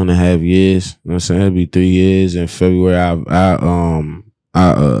like 2.5 years. You know what I'm saying? It'll be 3 years in February.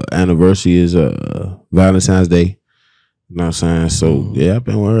 Our anniversary is Valentine's Day. You know what I'm saying? So yeah, I've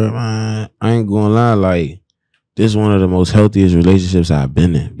been with her, man. I ain't gonna lie, like this is one of the most healthiest relationships I've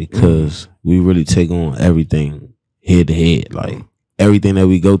been in because we really take on everything head to head. Like everything that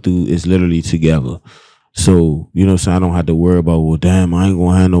we go through is literally together. So, you know what I'm saying? I don't have to worry about, well, damn, I ain't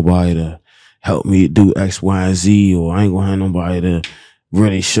gonna have nobody to help me do X, Y, and Z, or I ain't gonna have nobody to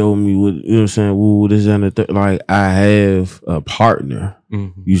really show me what, you know what I'm saying, what is and the third. Like I have a partner.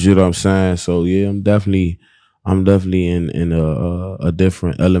 You see what I'm saying? So yeah, I'm definitely in a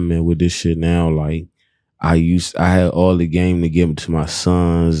different element with this shit now. Like I had all the game to give to my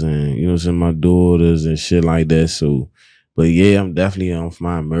sons and, you know what I'm saying, my daughters and shit like that. So, but yeah, I'm definitely off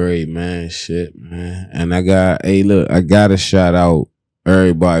my married man shit, man. And I gotta shout out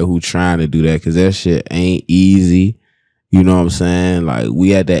everybody who trying to do that because that shit ain't easy. You know what I'm saying? Like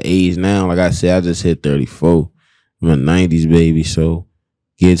we at that age now. Like I said, I just hit 34. I'm a 90s baby, so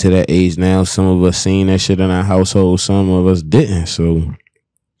get to that age now. Some of us seen that shit in our household. Some of us didn't. So,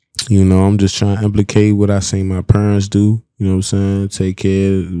 you know, I'm just trying to implicate what I seen my parents do. You know what I'm saying? Take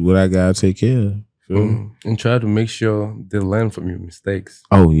care of what I gotta take care of. feel me? And try to make sure they learn from your mistakes.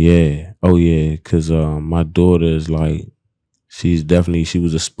 Oh yeah, because my daughter is like, she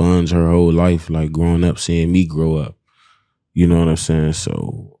was a sponge her whole life, like growing up, seeing me grow up. You know what I'm saying?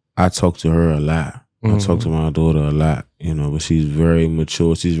 So I talk to her a lot. I talk to my daughter a lot, you know, but she's very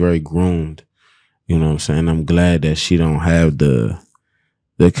mature. She's very groomed. You know what I'm saying? I'm glad that she don't have the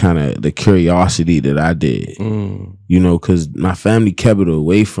kind of the curiosity that I did. You know, because my family kept it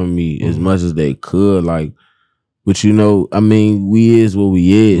away from me as much as they could. Like, but you know, I mean, we is what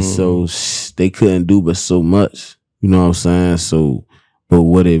we is, so they couldn't do but so much. You know what I'm saying? So, but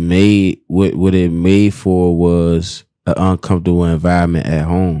what it made for was an uncomfortable environment at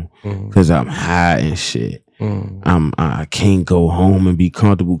home, because I'm high and shit. I can't go home and be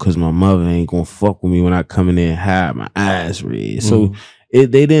comfortable because my mother ain't gonna fuck with me when I come in there high, my eyes red. So they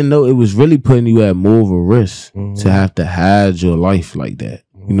didn't know it was really putting you at more of a risk to have to hide your life like that.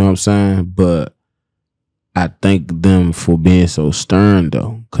 You know what I'm saying? But I thank them for being so stern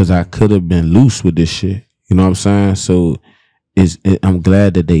though, because I could have been loose with this shit. You know what I'm saying? So I'm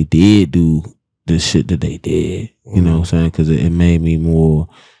glad that they did do the shit that they did. You know what I'm saying? Because it made me more.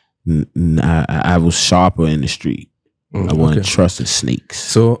 I was sharper in the street. I wasn't trusting snakes.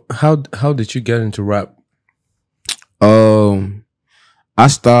 So how did you get into rap? I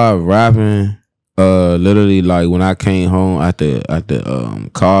started rapping literally like when I came home at the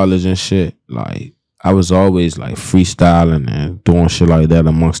college and shit. Like I was always like freestyling and doing shit like that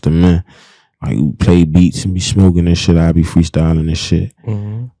amongst the men. Like we play beats and be smoking and shit. I'd be freestyling and shit.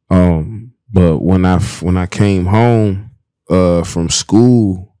 But when I came home from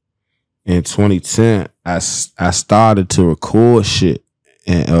school in 2010, I started to record shit,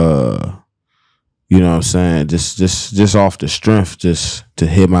 and you know what I'm saying, just off the strength, just to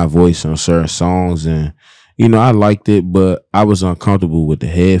hear my voice on certain songs, and you know I liked it, but I was uncomfortable with the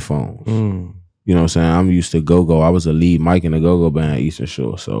headphones. You know what I'm saying? I'm used to go-go. I was a lead mic in the go-go band at Eastern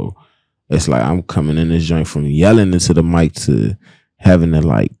Shore, so it's like I'm coming in this joint from yelling into the mic to having to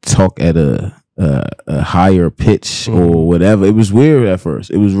like talk at a higher pitch or whatever. It was weird at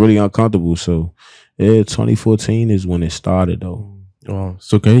first. It was really uncomfortable. So yeah, 2014 is when it started though. Oh,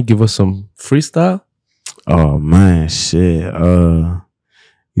 so can you give us some freestyle? Oh man, shit. You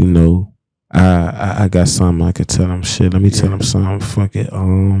know, I got something I could tell them. Shit, let me tell them something. Fuck it.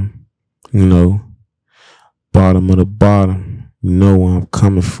 You know, bottom of the bottom. You know where I'm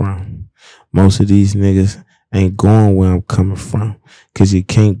coming from. Most of these niggas ain't going where I'm coming from, cause you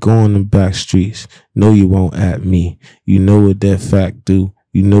can't go in the back streets. No, you won't at me. You know what that fact do.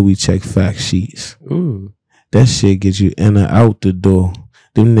 You know we check fact sheets. That shit gets you in and out the door.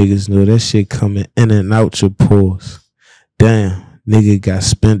 Them niggas know that shit coming in and out your pores. Damn, nigga got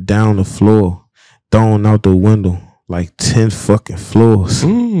spent down the floor, thrown out the window like 10 fucking floors.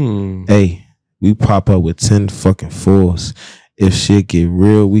 Hey, we pop up with 10 fucking fours. If shit get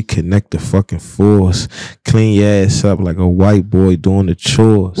real, we connect the fucking force. Clean your ass up like a white boy doing the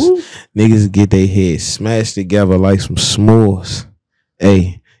chores. Niggas get their heads smashed together like some s'mores.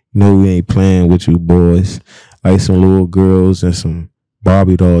 Hey, you know we ain't playing with you boys. Like some little girls and some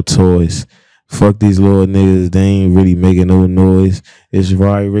Barbie doll toys. Fuck these little niggas, they ain't really making no noise. It's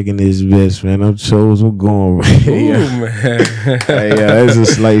Rarry Ric and his best, man. I'm chosen going right. Man. Hey, that's a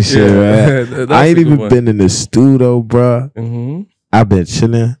slight shit, man. I ain't even been in the studio, bro. I've been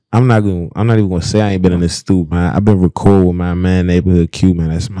chilling. I'm not even gonna say I ain't been in the studio, man. I've been recording with my man, Neighborhood Q, man.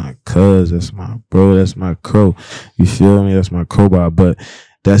 That's my cuz, that's my bro, that's my crow. You feel me? That's my crowbar. But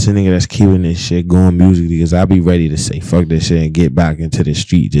that's the nigga that's keeping this shit going musically, because I be ready to say fuck this shit and get back into the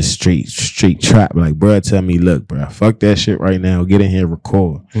street, just street trap. Like, bro, tell me, look, bro, fuck that shit right now. Get in here,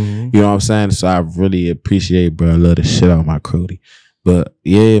 record. You know what I'm saying? So I really appreciate, bro. I love the shit out of my crowdy. But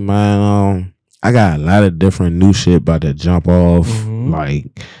yeah, man, I got a lot of different new shit about to jump off. Like,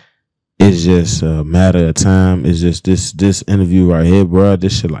 it's just a matter of time. It's just this interview right here, bro.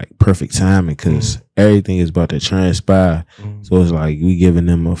 This shit like perfect timing, because everything is about to transpire. So it's like we giving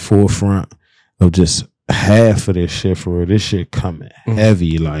them a forefront of just half of this shit for real. This shit coming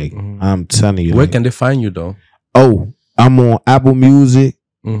heavy. Like, I'm telling you. Where can they find you though? Oh, I'm on Apple Music.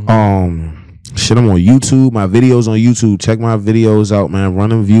 Shit, I'm on YouTube. My videos on YouTube. Check my videos out, man. Run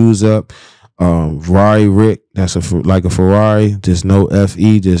them views up. Rarry Ric, that's like a Ferrari, just no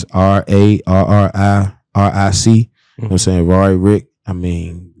F-E, just R-A-R-R-I-R-I-C. You know what I'm saying? Rarry Ric. I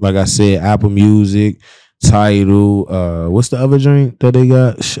mean, like I said, Apple Music, Tidal, what's the other drink that they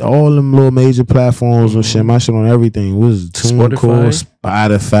got? All them little major platforms and shit. My shit on everything. What's it?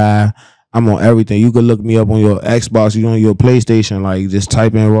 Spotify. I'm on everything. You can look me up on your Xbox, you on your PlayStation, like just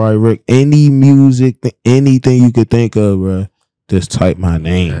type in Rarry Ric. Any music, anything you could think of, bro. Just type my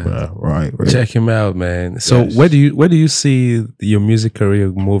name, bro. Right. Check him out, man. So where do you see your music career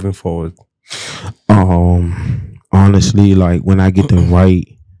moving forward? Honestly, like when I get the right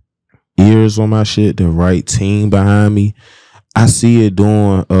ears on my shit, the right team behind me, I see it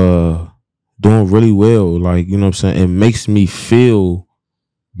doing really well. Like, you know what I'm saying? It makes me feel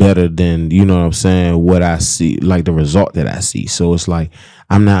better than, you know what I'm saying, what I see, like the result that I see. So it's like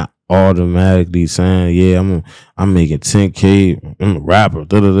I'm not automatically saying, yeah, I'm making 10K, I'm a rapper,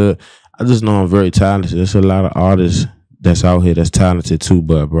 I just know I'm very talented. There's a lot of artists that's out here that's talented too,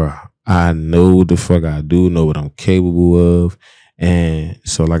 but bro, I know the fuck I do, know what I'm capable of. And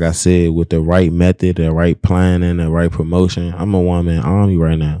so like I said, with the right method, the right planning, the right promotion, I'm a one-man army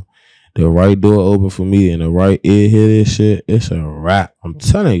right now. The right door open for me and the right ear hear this shit, it's a wrap. I'm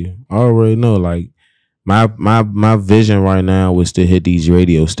telling you, I already know. Like my vision right now was to hit these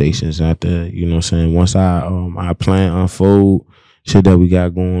radio stations after, you know what I'm saying, once I plan unfold shit that we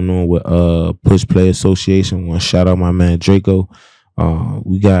got going on with Push Play Association. Want to shout out my man Draco.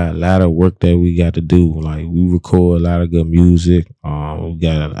 We got a lot of work that we got to do. Like we record a lot of good music. We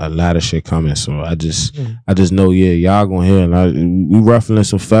got a lot of shit coming. So I just know, yeah, y'all gonna hear. Like, we ruffling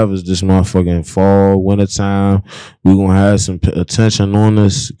some feathers this motherfucking fall, winter time. We gonna have some attention on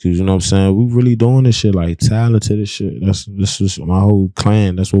us because you know what I'm saying. We really doing this shit like talented as shit. This is my whole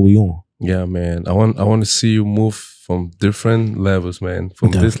clan. That's what we on. Yeah, man. I want to see you move from different levels, man.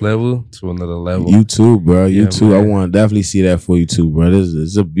 From this level to another level. You too, bro. You too. Man. I want to definitely see that for you too, bro.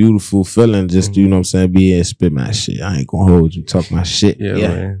 It's a beautiful feeling just, you know what I'm saying, be here and spit my shit. I ain't going to hold you, talk my shit. Yeah,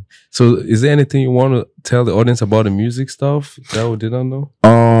 man. So is there anything you want to tell the audience about the music stuff that we didn't know?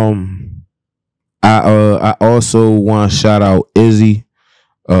 I also want to shout out Izzy.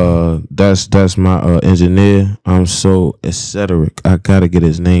 That's my engineer. I'm so eccentric. I gotta get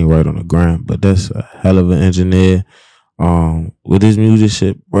his name right on the ground, but that's a hell of an engineer. With his music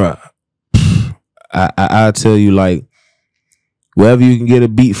shit, bro. I tell you, like, wherever you can get a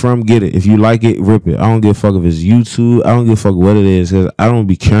beat from, get it. If you like it, rip it. I don't give a fuck if it's YouTube. I don't give a fuck what it is, because I don't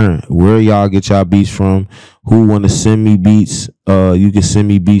be caring where y'all get y'all beats from. Who want to send me beats? You can send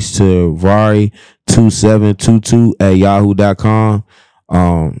me beats to Rarry2722@yahoo.com.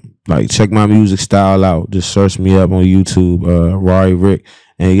 Like, check my music style out. Just search me up on YouTube, Rarry Ric,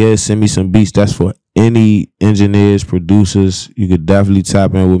 and yeah, send me some beats. That's for any engineers, producers. You could definitely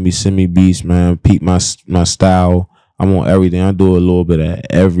tap in with me. Send me beats, man. Peep my style. I'm on everything. I do a little bit of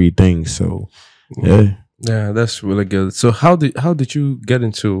everything. So yeah, that's really good. So how did you get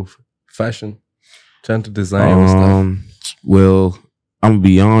into fashion, trying to design and stuff? Well, I'm gonna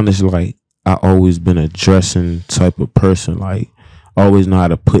be honest. Like, I always been a dressing type of person. Like, I always know how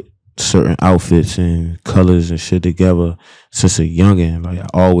to put certain outfits and colors and shit together since a youngin'. Like, I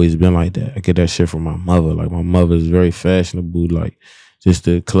always been like that. I get that shit from my mother. Like, my mother is very fashionable. Like, just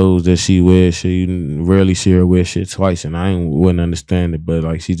the clothes that she wears, you rarely see her wear shit twice, and I wouldn't understand it. But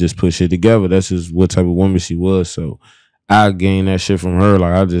like, she just put shit together. That's just what type of woman she was. So I gained that shit from her.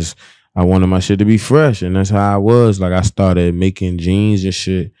 Like, I wanted my shit to be fresh, and that's how I was. Like, I started making jeans and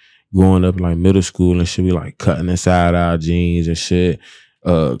shit growing up in like middle school and shit. We like cutting inside our jeans and shit.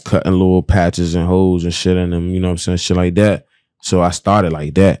 Cutting little patches and holes and shit in them, you know what I'm saying, shit like that. So I started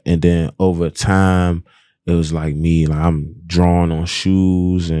like that, and then over time, it was like me, like I'm drawing on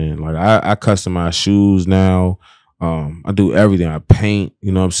shoes, and like I customize shoes now. I do everything. I paint,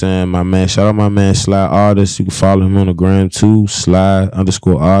 you know what I'm saying. My man, shout out my man Sly Artist. You can follow him on the gram too,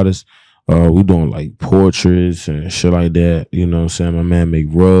 Sly_artist. We doing like portraits and shit like that, you know what I'm saying. My man make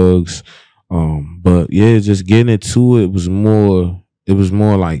rugs. But yeah, just getting into it was more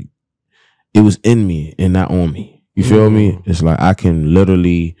like it was in me and not on me. You feel me? It's like I can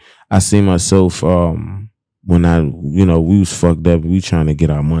literally, I see myself when we was fucked up, we trying to get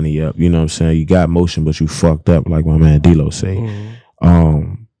our money up, you know what I'm saying? You got motion, but you fucked up, like my man D-Lo say.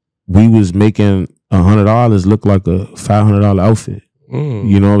 We was making $100 look like a $500 outfit.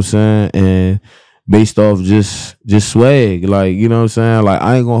 You know what I'm saying? And based off just swag, like, you know what I'm saying? Like,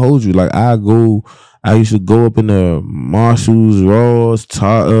 I ain't gonna hold you. Like, I used to go up in the Marshalls, Ross,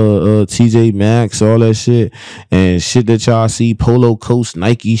 TJ Maxx, all that shit. And shit that y'all see, Polo Coast,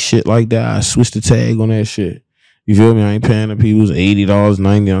 Nike, shit like that. I switched the tag on that shit. You feel me? I ain't paying the people $80,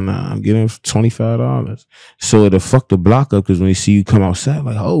 $90. Nah, I'm getting $25. So it'll fuck the block up, because when you see you come outside,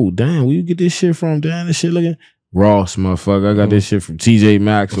 like, oh, damn, where you get this shit from? Damn, this shit looking Ross, motherfucker. I got this shit from TJ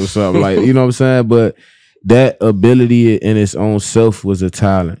Maxx or something. Like, you know what I'm saying? But that ability in its own self was a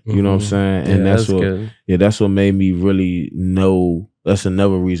talent. You know what I'm saying? And that's what made me really know. That's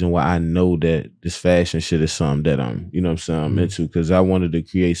another reason why I know that this fashion shit is something that I'm saying, I'm into, because I wanted to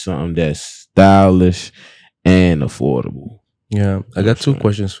create something that's stylish and affordable. Yeah, I got two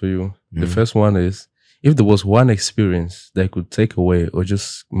questions for you. The first one is, if there was one experience that you could take away or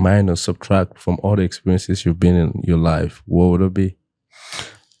just minus or subtract from all the experiences you've been in your life, what would it be?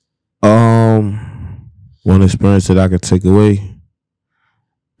 One experience that I could take away.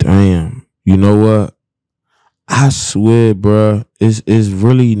 Damn, you know what? I swear, bruh, it's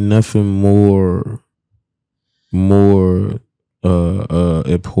really nothing more important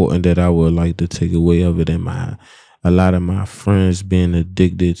that I would like to take away other than a lot of my friends being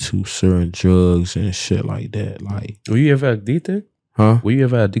addicted to certain drugs and shit like that. Like, were you ever addicted? Huh? Were you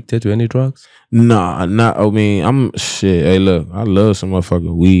ever addicted to any drugs? Nah, not. I mean, I'm shit. Hey, look, I love some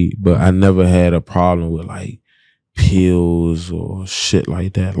motherfucking weed, but I never had a problem with like pills or shit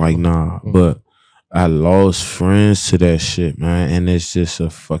like that. Like, nah. But I lost friends to that shit, man, and it's just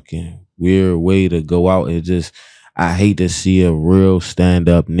a fucking weird way to go out. It just, I hate to see a real stand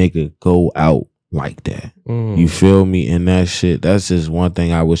up nigga go out like that. You feel me? And that shit, that's just one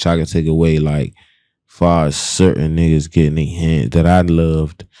thing I wish I could take away. Like, far as certain niggas getting their hands, that I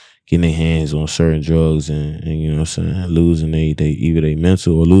loved getting their hands on certain drugs and you know what I'm saying, losing either their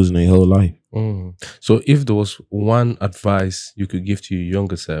mental or losing their whole life. So if there was one advice you could give to your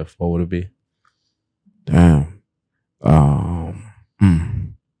younger self, what would it be? Damn.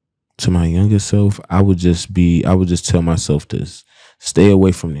 To my younger self, I would just tell myself this: stay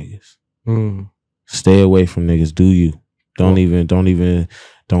away from niggas. Stay away from niggas. Do you?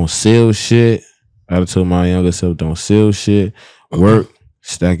 Don't sell shit. I would tell my younger self, don't sell shit. Work,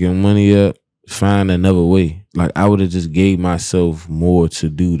 stack your money up, find another way. Like, I would have just gave myself more to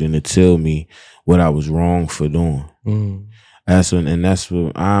do than to tell me what I was wrong for doing. That's what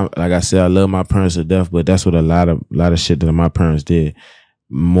like I said, I love my parents to death, but that's what a lot of shit that my parents did.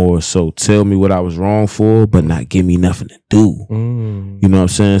 More so tell me what I was wrong for, but not give me nothing to do. You know what I'm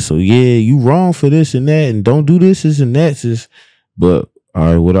saying? So yeah, you wrong for this and that, and don't do this and that. But all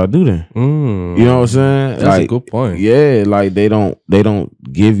right, what I do then? You know what I'm saying? That's a good point. Yeah, like they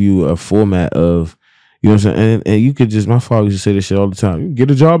don't give you a format of, you know what I'm saying? And you could just, my father used to say this shit all the time. You can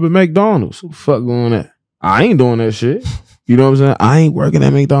get a job at McDonald's. What the fuck going on? I ain't doing that shit. You know what I'm saying? I ain't working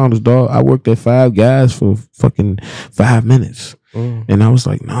at McDonald's, dog. I worked at Five Guys for fucking 5 minutes. And I was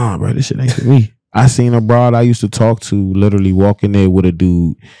like, nah, bro, this shit ain't for me. I seen a broad I used to talk to literally walk in there with a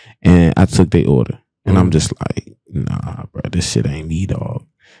dude, and I took their order. And I'm just like, nah, bro, this shit ain't me, dog.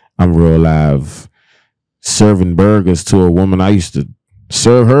 I'm real live serving burgers to a woman. I used to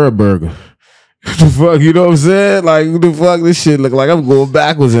serve her a burger. What the fuck, you know what I'm saying? Like, what the fuck, this shit look like I'm going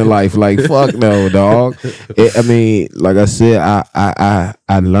backwards in life. Like, fuck no, dog. I mean, like I said,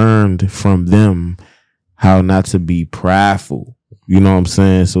 I learned from them how not to be prideful. You know what I'm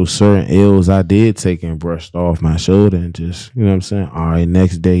saying? So certain ills I did take and brushed off my shoulder and just, you know what I'm saying? All right,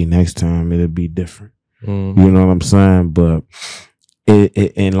 next day, next time, it'll be different. You know what I'm saying? But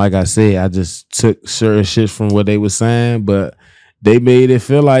and like I said, I just took certain shit from what they were saying, but they made it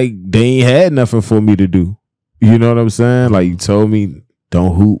feel like they ain't had nothing for me to do. You know what I'm saying? Like, you told me,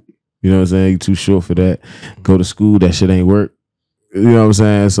 don't hoop. You know what I'm saying? You too short for that. Go to school, that shit ain't work. You know what I'm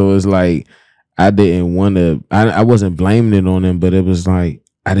saying? So it's like, I didn't want to, I wasn't blaming it on them, but it was like,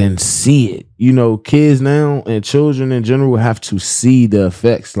 I didn't see it. You know, kids now and children in general have to see the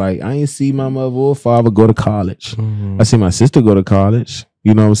effects. Like, I ain't see my mother or father go to college. I see my sister go to college.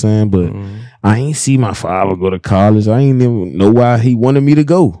 You know what I'm saying? But I ain't see my father go to college. I ain't even know why he wanted me to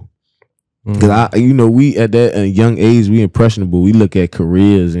go. Because we at that young age, we impressionable. We look at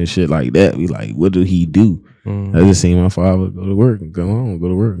careers and shit like that. We like, what did he do? I just seen my father go to work and go home, go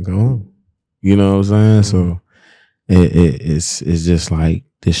to work and go home. You know what I'm saying? So it's just like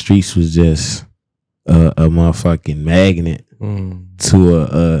the streets was just a motherfucking magnet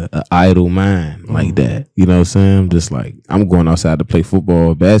to a idle mind like that. You know what I'm saying? I'm just like, I'm going outside to play football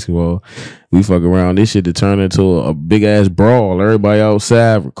or basketball. We fuck around. This shit to turn into a big ass brawl. Everybody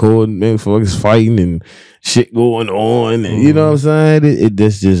outside recording, motherfuckers fighting and shit going on. And you know what I'm saying?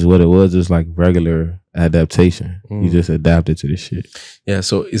 That's just what it was. It's like regular adaptation. You just adapted to this shit. Yeah.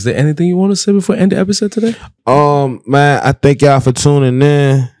 So is there anything you want to say before I end the episode today? Man, I thank y'all for tuning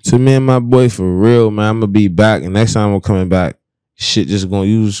in to me and my boy for real, man. I'm gonna be back, and next time I'm coming back, shit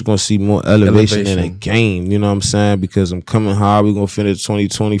you just gonna see more elevation in the game. You know what I'm saying? Because I'm coming hard. We're gonna finish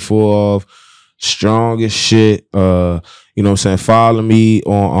 2024 off strong as shit. You know what I'm saying? Follow me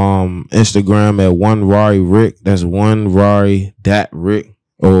on Instagram at Rarry Ric. That's Rarry.Ric.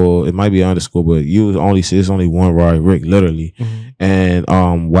 Or it might be underscore, but you only see it's only one Rarry Ric, literally. And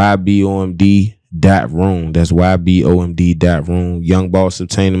YBOMD.room. That's YBOMD.room. Young Boss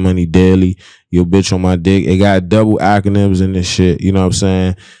obtaining money daily. Your bitch on my dick. It got double acronyms in this shit. You know what I'm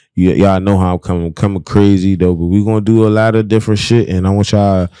saying? y'all know how I'm coming crazy though, but we're gonna do a lot of different shit, and I want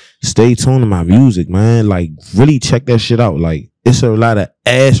y'all stay tuned to my music, man. Like, really check that shit out. Like, it's a lot of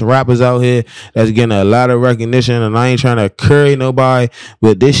ass rappers out here that's getting a lot of recognition, and I ain't trying to curry nobody,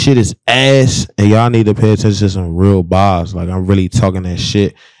 but this shit is ass, and y'all need to pay attention to some real bars. Like, I'm really talking that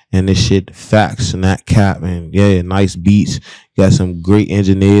shit, and this shit facts, not cap, and yeah, nice beats. Got some great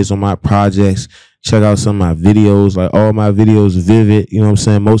engineers on my projects. Check out some of my videos. Like, all my videos vivid. You know what I'm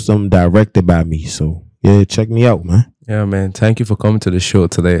saying? Most of them directed by me. So, yeah, check me out, man. Yeah, man. Thank you for coming to the show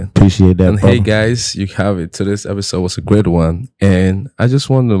today. Appreciate that, And brother. hey, guys, you have it. Today's episode was a great one. And I just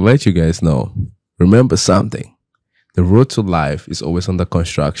want to let you guys know, remember something. The road to life is always under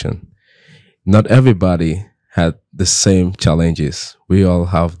construction. Not everybody had the same challenges. We all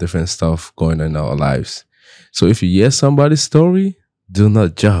have different stuff going on in our lives. So if you hear somebody's story, do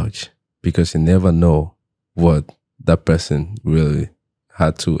not judge, because you never know what that person really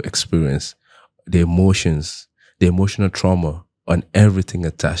had to experience, the emotions, the emotional trauma, and everything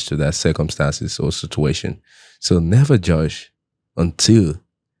attached to that circumstances or situation. So never judge until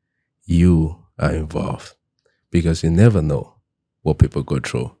you are involved, because you never know what people go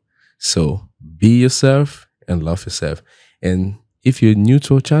through. So be yourself and love yourself. And if you're new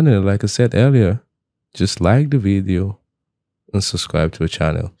to our channel, like I said earlier, just like the video and subscribe to our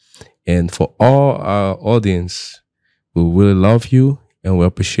channel. And for all our audience, we really love you and we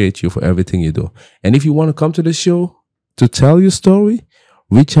appreciate you for everything you do. And if you want to come to the show to tell your story,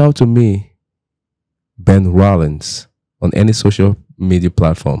 reach out to me, Benrolins, on any social media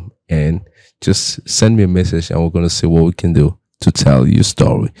platform, and just send me a message, and we're going to see what we can do to tell your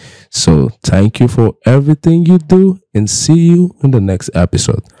story. So thank you for everything you do, and see you in the next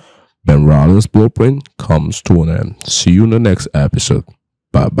episode. Benrolins Blueprint comes to an end. See you in the next episode.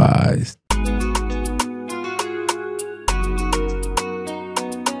 Bye-bye.